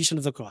execution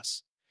of the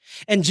cross.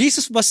 And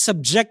Jesus was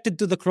subjected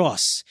to the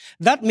cross.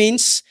 That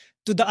means,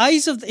 in the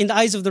eyes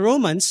of the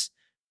Romans,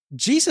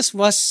 Jesus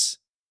was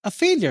a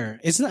failure.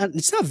 It's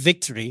not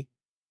victory.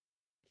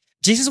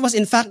 Jesus was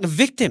in fact a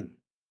victim.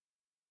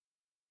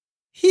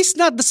 He's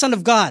not the Son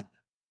of God.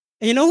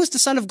 And you know who's the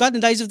Son of God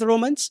in the eyes of the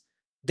Romans?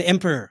 The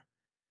emperor.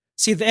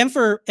 See, the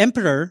emperor,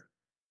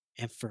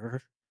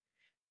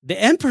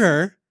 the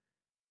emperor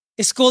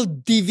is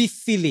called Divi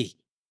Fili.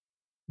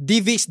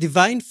 Divi is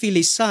divine,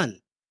 Fili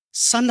son,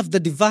 son of the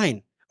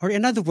divine, or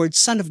in other words,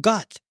 son of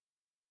God.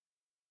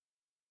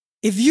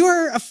 If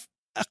you're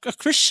a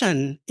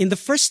Christian in the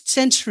first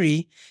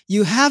century,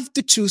 you have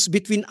to choose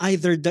between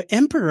either the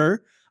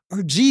emperor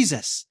or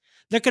Jesus.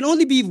 There can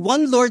only be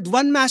one Lord,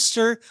 one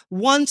Master,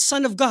 one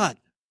Son of God.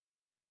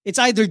 It's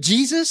either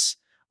Jesus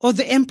or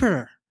the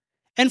emperor.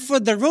 And for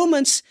the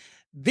Romans,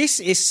 this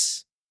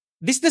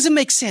doesn't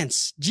make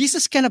sense.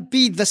 Jesus cannot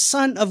be the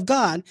Son of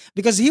God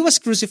because he was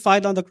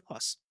crucified on the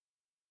cross.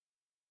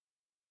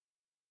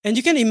 And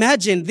you can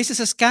imagine this is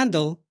a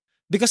scandal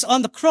because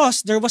on the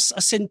cross there was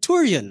a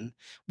centurion.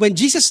 When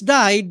Jesus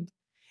died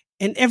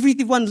and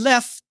everyone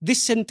left,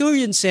 this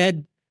centurion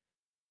said,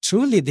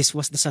 truly this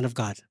was the Son of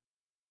God.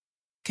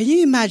 Can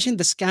you imagine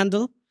the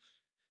scandal?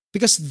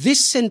 Because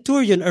this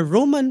centurion, a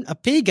Roman, a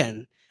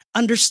pagan,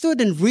 understood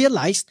and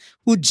realized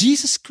who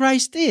Jesus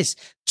Christ is.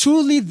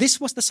 Truly, this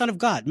was the Son of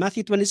God.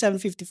 Matthew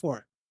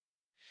 27:54.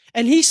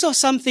 And he saw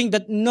something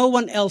that no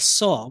one else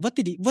saw. What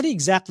did he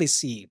exactly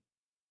see?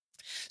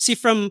 See,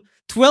 from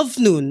 12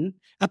 noon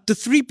up to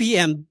 3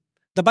 p.m.,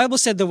 the Bible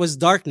said there was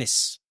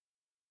darkness.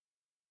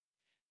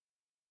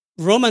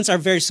 Romans are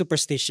very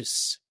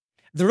superstitious.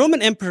 The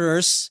Roman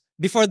emperors,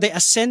 before they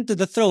ascend to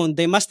the throne,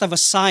 they must have a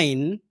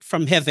sign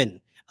from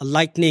heaven, a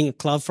lightning, a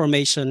cloud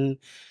formation,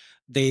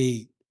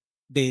 the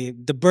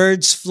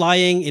birds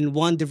flying in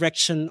one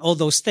direction, all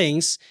those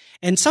things.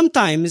 And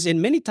sometimes,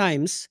 and many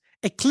times,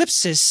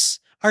 eclipses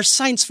are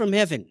signs from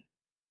heaven.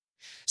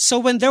 So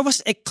when there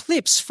was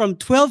eclipse from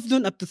 12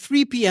 noon up to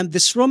 3 p.m.,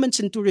 this Roman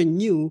centurion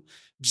knew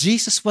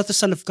Jesus was the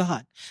Son of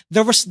God.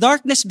 There was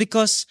darkness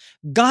because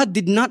God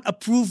did not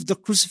approve the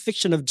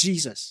crucifixion of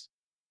Jesus.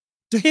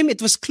 To him,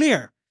 it was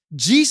clear.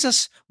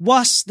 Jesus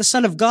was the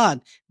Son of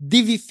God,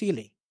 Divi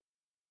Fili.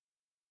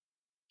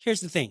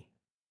 Here's the thing.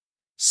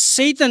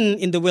 Satan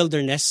in the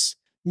wilderness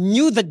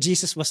knew that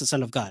Jesus was the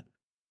Son of God.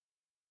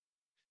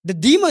 The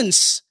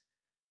demons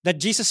that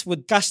Jesus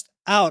would cast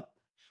out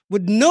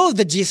would know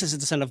that Jesus is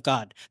the Son of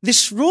God.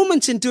 This Roman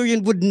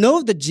centurion would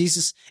know that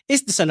Jesus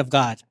is the Son of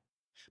God.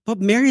 But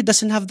Mary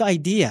doesn't have the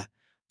idea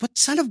what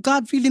Son of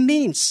God really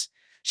means.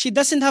 She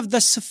doesn't have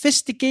the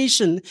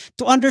sophistication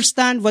to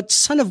understand what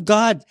Son of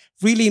God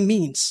really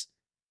means.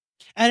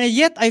 And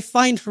yet I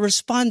find her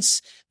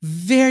response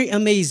very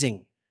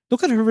amazing.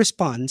 Look at her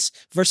response,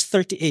 verse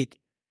 38.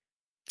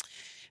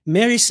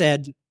 Mary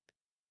said,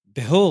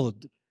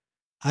 "Behold,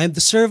 I am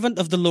the servant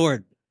of the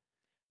Lord.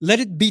 Let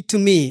it be to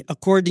me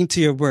according to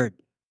your word."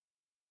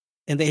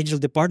 And the angel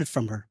departed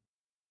from her.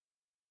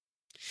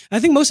 I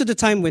think most of the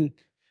time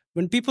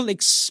when people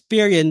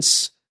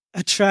experience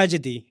a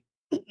tragedy,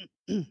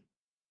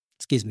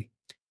 excuse me,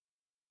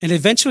 and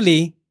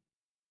eventually,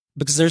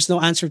 because there's no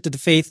answer to the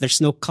faith,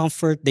 there's no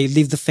comfort, they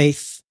leave the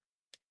faith,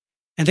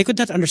 and they could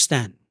not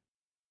understand.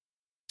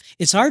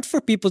 It's hard for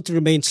people to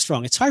remain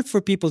strong. It's hard for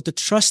people to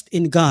trust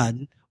in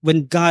God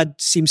when God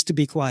seems to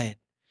be quiet.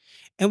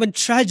 And when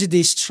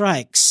tragedy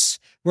strikes,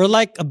 we're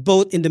like a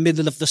boat in the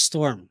middle of the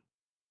storm.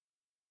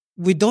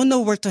 We don't know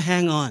where to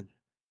hang on.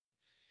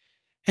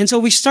 And so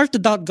we start to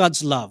doubt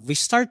God's love. We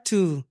start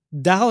to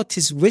doubt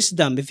his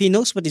wisdom if he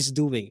knows what he's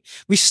doing.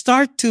 We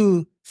start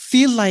to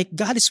feel like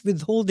God is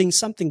withholding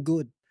something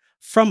good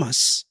from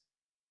us.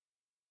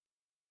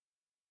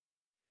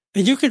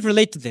 And you can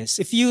relate to this.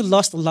 If you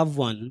lost a loved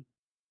one,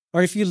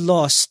 or if you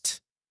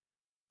lost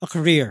a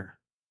career,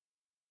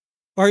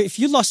 or if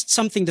you lost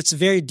something that's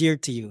very dear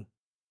to you,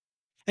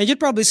 and you'd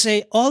probably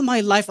say, all my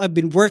life I've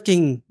been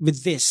working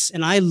with this,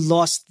 and I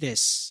lost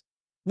this.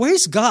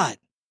 Where's God?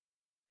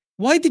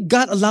 Why did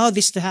God allow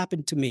this to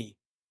happen to me?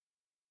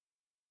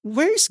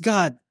 Where is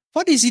God?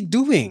 What is he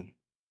doing?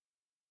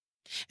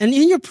 And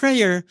in your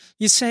prayer,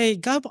 you say,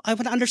 God, I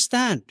want to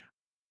understand.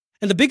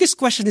 And the biggest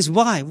question is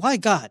why? Why,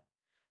 God?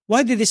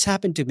 Why did this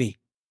happen to me?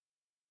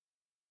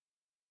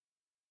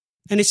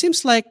 And it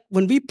seems like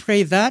when we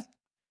pray that,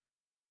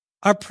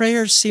 our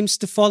prayer seems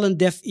to fall on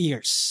deaf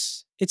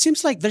ears. It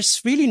seems like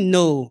there's really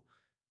no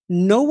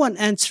one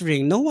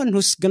answering, no one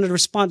who's going to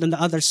respond on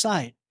the other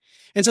side.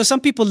 And so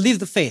some people leave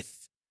the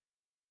faith.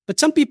 But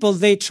some people,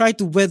 they try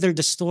to weather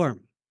the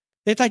storm.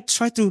 They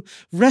try to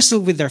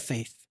wrestle with their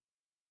faith.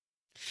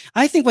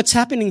 I think what's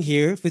happening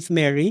here with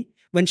Mary,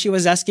 when she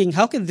was asking,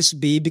 how can this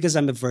be because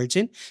I'm a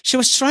virgin? She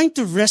was trying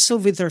to wrestle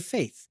with her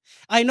faith.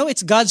 I know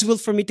it's God's will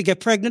for me to get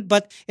pregnant,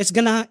 but it's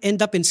going to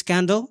end up in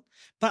scandal.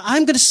 But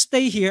I'm going to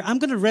stay here. I'm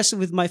going to wrestle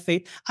with my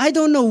faith. I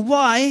don't know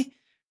why,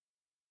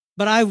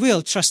 but I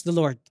will trust the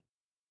Lord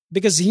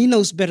because He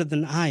knows better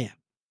than I am.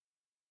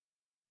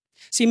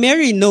 See,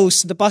 Mary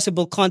knows the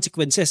possible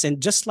consequences,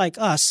 and just like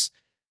us,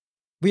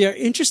 we are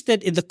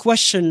interested in the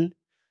question,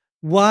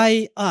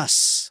 why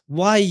us?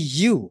 Why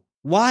you?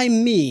 Why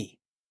me?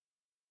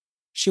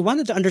 She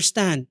wanted to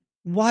understand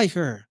why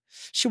her.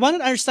 She wanted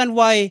to understand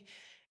why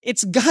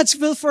it's God's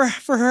will for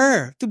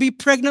her to be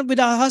pregnant with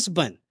her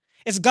husband.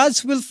 It's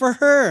God's will for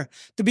her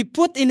to be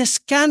put in a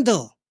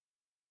scandal.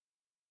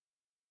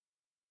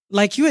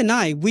 Like you and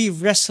I, we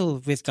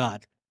wrestle with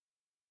God.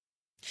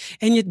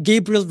 And yet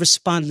Gabriel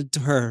responded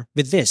to her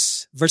with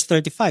this. Verse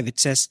 35, it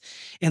says,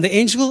 "And the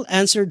angel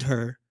answered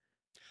her,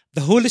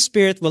 the Holy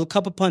Spirit will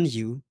come upon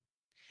you,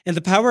 and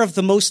the power of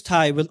the Most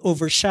High will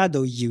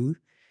overshadow you.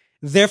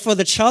 Therefore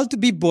the child to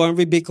be born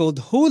will be called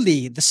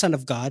Holy, the Son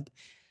of God.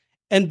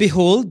 And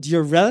behold,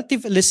 your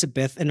relative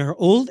Elizabeth in her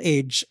old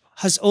age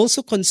has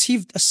also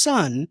conceived a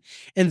son,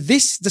 and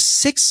this the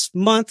 6th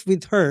month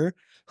with her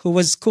who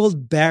was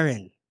called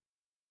barren.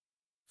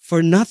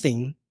 For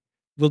nothing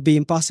will be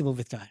impossible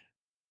with God."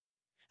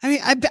 I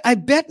mean, I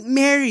bet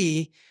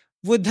Mary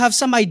would have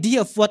some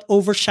idea of what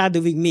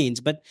overshadowing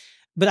means, but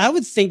I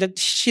would think that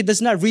she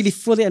does not really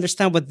fully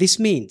understand what this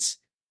means.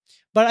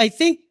 But I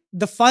think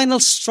the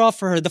final straw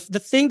for her, the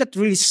thing that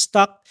really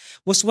stuck,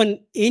 was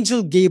when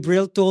Angel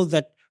Gabriel told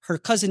that her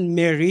cousin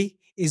Mary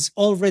is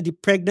already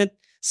pregnant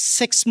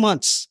 6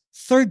 months,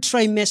 3rd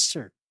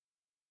trimester.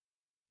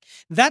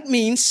 That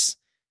means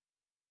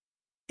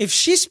if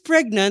she's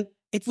pregnant,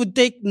 it would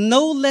take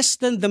no less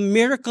than the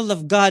miracle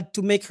of God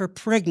to make her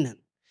pregnant.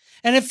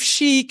 And if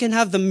she can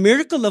have the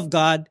miracle of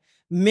God,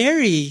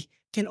 Mary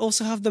can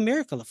also have the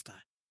miracle of God.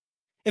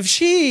 If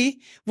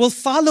she will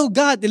follow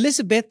God,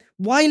 Elizabeth,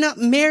 why not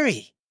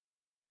Mary?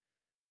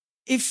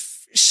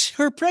 If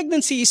her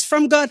pregnancy is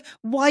from God,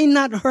 why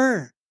not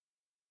her?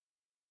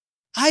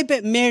 I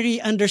bet Mary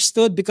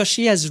understood because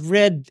she has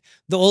read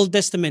the Old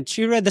Testament.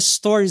 She read the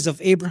stories of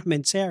Abraham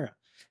and Sarah.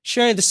 She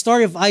read the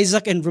story of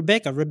Isaac and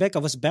Rebekah. Rebekah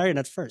was barren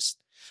at first.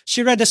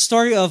 She read the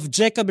story of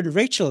Jacob and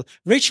Rachel.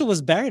 Rachel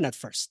was barren at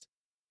first.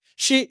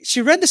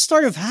 She read the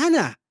story of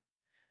Hannah,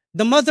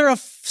 the mother of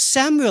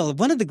Samuel,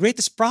 one of the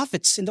greatest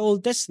prophets in the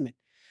Old Testament.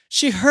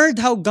 She heard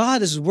how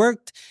God has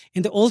worked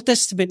in the Old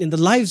Testament in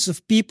the lives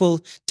of people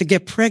to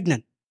get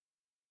pregnant.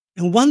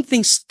 And one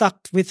thing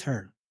stuck with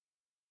her.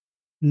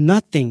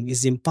 Nothing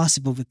is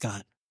impossible with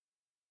God.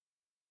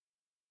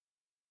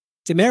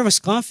 See, Mary was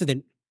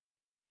confident,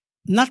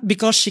 not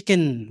because she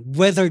can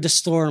weather the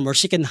storm or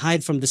she can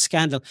hide from the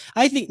scandal.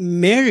 I think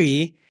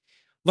Mary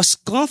was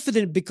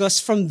confident because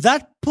from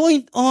that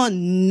point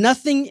on,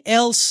 nothing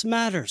else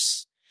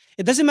matters.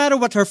 It doesn't matter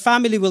what her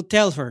family will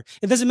tell her.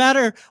 It doesn't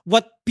matter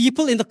what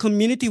people in the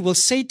community will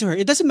say to her.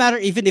 It doesn't matter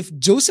even if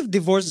Joseph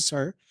divorces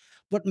her.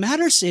 What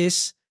matters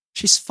is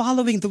she's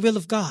following the will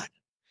of God.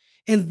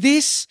 And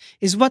this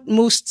is what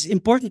most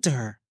important to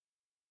her.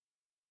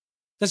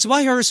 That's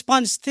why her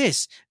response is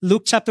this.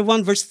 Luke chapter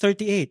 1, verse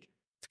 38.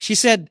 She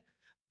said,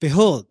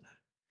 "Behold,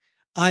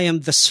 I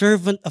am the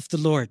servant of the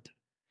Lord.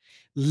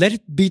 Let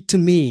it be to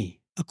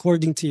me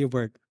according to your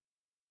word."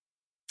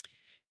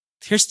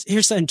 Here's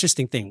the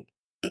interesting thing.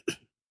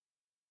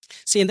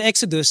 See, in the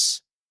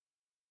Exodus,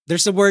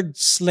 there's the word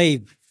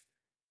slave.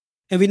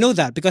 And we know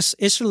that because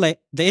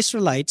the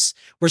Israelites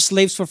were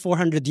slaves for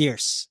 400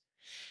 years.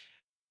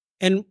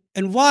 And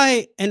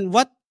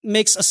what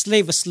makes a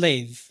slave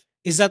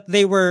is that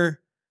they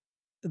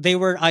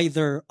were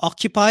either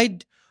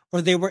occupied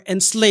or they were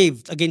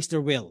enslaved against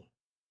their will.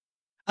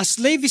 A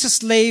slave is a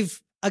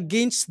slave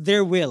against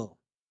their will.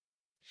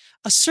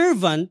 A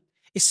servant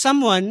is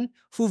someone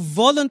who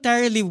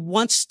voluntarily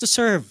wants to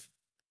serve.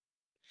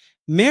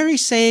 Mary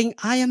saying,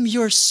 "I am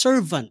your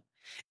servant."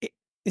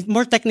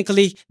 More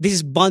technically, this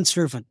is bond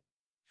servant.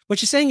 What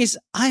she's saying is,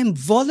 I am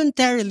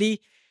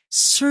voluntarily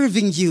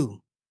serving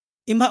you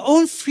in my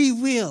own free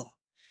will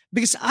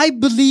because I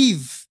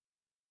believe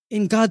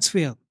in God's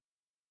will.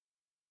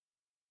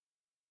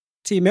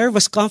 See, Mary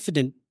was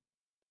confident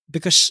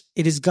because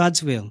it is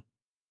God's will.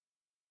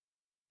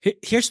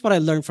 Here's what I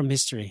learned from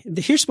history.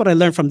 Here's what I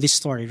learned from this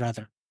story,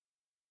 rather.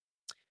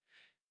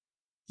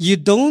 You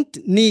don't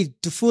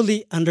need to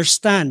fully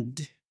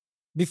understand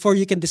before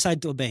you can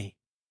decide to obey.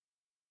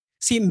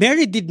 See,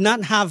 Mary did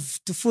not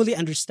have to fully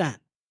understand.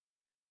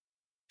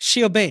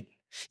 She obeyed.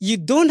 You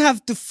don't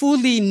have to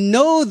fully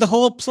know the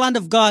whole plan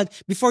of God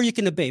before you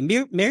can obey.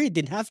 Mary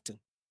didn't have to.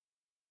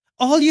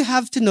 All you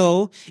have to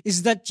know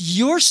is that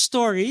your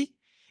story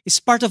is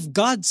part of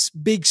God's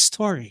big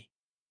story.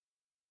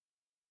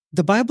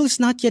 The Bible is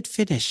not yet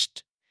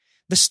finished.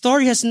 The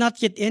story has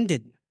not yet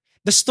ended.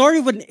 The story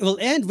will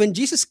end when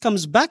Jesus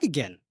comes back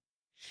again.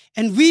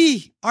 And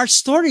our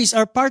stories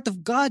are part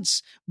of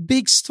God's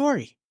big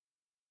story.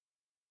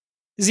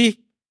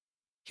 See,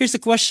 here's the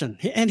question,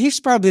 and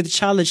here's probably the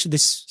challenge to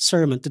this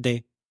sermon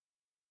today.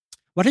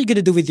 What are you going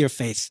to do with your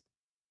faith?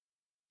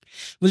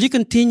 Will you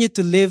continue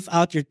to live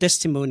out your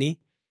testimony,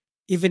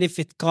 even if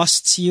it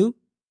costs you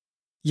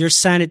your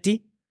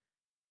sanity?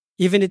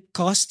 even it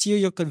costs you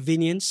your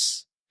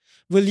convenience?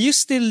 Will you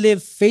still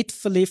live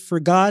faithfully for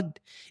God,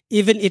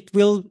 even it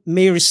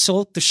may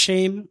result to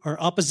shame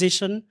or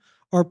opposition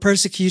or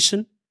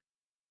persecution?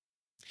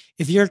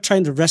 If you're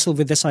trying to wrestle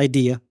with this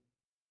idea,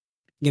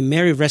 again,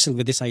 Mary wrestled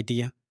with this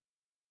idea.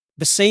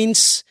 The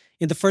saints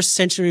in the first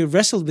century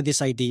wrestled with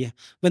this idea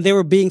when they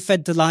were being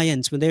fed to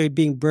lions, when they were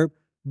being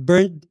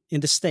burned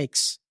in the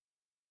stakes.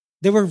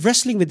 They were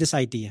wrestling with this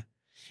idea.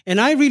 And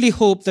I really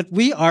hope that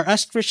we are,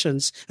 as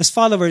Christians, as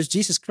followers of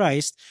Jesus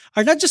Christ,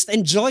 are not just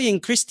enjoying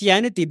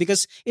Christianity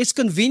because it's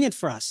convenient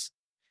for us.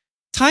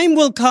 Time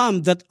will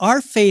come that our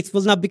faith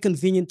will not be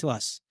convenient to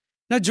us.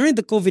 Now, during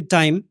the COVID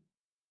time,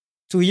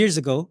 2 years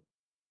ago,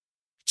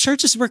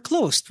 churches were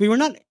closed.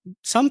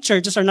 Some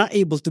churches are not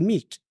able to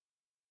meet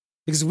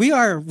because we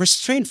are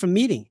restrained from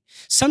meeting.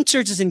 Some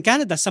churches in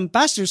Canada, some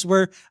pastors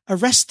were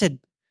arrested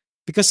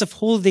because of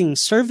holding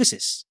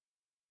services,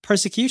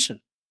 persecution.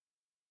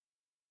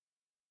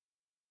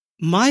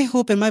 My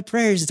hope and my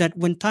prayer is that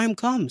when time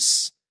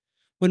comes,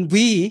 when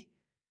we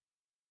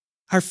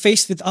are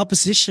faced with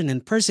opposition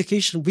and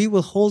persecution, we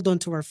will hold on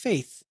to our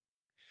faith.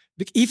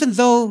 Even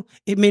though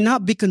it may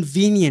not be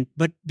convenient,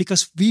 but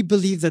because we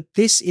believe that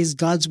this is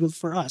God's will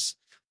for us,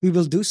 we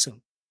will do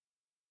so.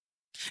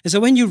 And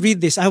so when you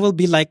read this, I will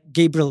be like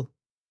Gabriel.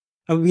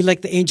 I will be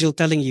like the angel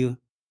telling you,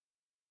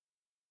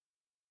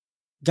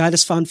 God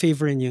has found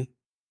favor in you.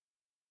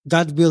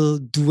 God will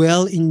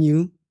dwell in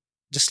you,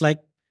 just like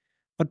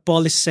what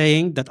Paul is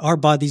saying, that our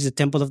body is the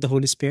temple of the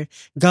Holy Spirit.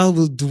 God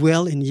will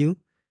dwell in you.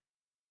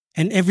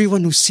 And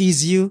everyone who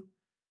sees you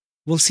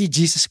will see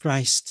Jesus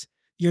Christ.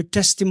 Your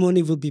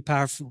testimony will be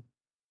powerful.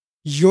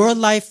 Your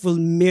life will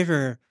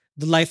mirror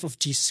the life of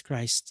Jesus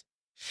Christ.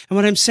 And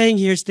what I'm saying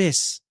here is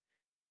this.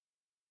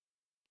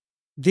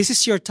 This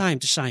is your time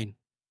to shine.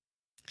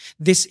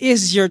 This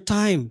is your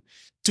time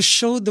to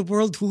show the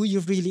world who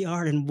you really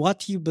are and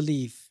what you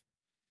believe.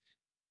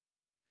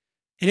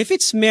 And if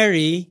it's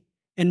Mary,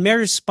 and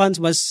Mary's response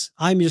was,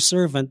 I'm your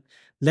servant,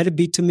 let it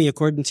be to me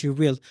according to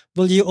your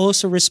will you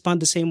also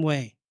respond the same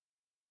way?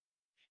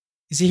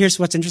 You see, here's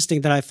what's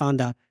interesting that I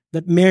found out,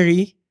 that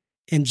Mary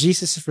and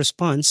Jesus'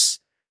 response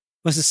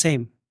was the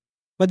same.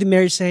 What did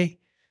Mary say?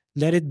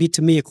 Let it be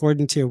to me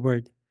according to your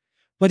word.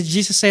 What did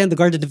Jesus say in the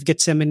Garden of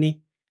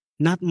Gethsemane?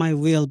 Not my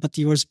will, but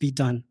yours be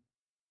done.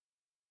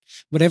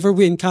 Whatever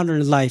we encounter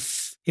in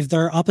life, if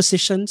there are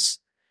oppositions,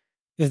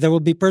 if there will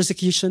be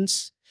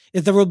persecutions,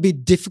 if there will be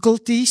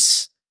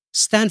difficulties,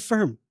 stand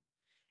firm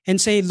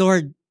and say,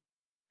 Lord,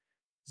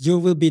 your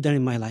will be done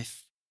in my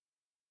life.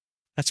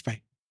 Let's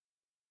pray.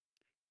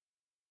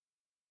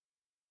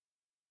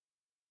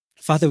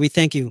 Father, we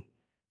thank you.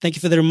 Thank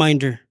you for the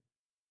reminder.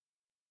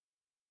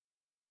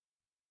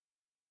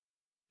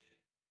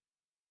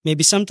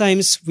 Maybe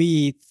sometimes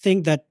we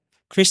think that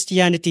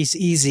Christianity is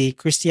easy.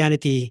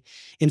 Christianity,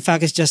 in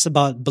fact, is just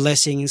about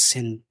blessings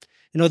and,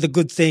 the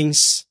good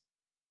things.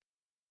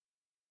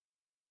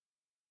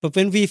 But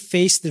when we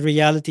face the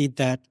reality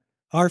that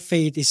our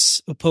faith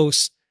is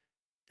opposed,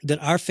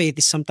 that our faith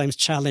is sometimes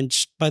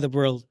challenged by the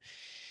world,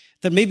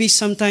 that maybe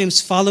sometimes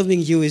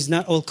following you is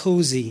not all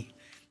cozy,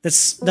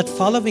 that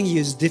following you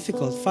is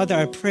difficult. Father,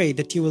 I pray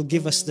that you will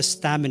give us the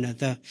stamina,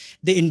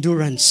 the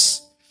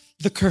endurance,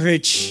 the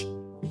courage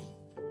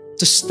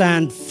to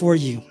stand for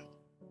you.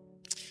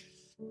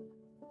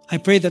 I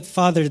pray that,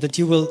 Father, that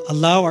you will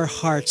allow our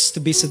hearts to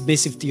be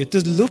submissive to you,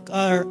 to look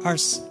at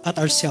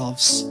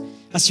ourselves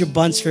as your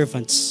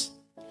bondservants.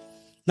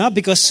 Not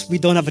because we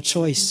don't have a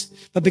choice,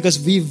 but because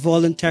we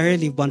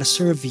voluntarily want to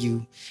serve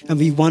you and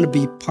we want to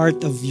be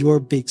part of your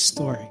big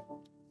story.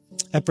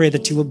 I pray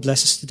that you will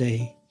bless us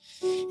today.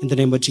 In the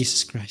name of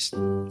Jesus Christ.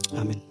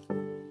 Amen.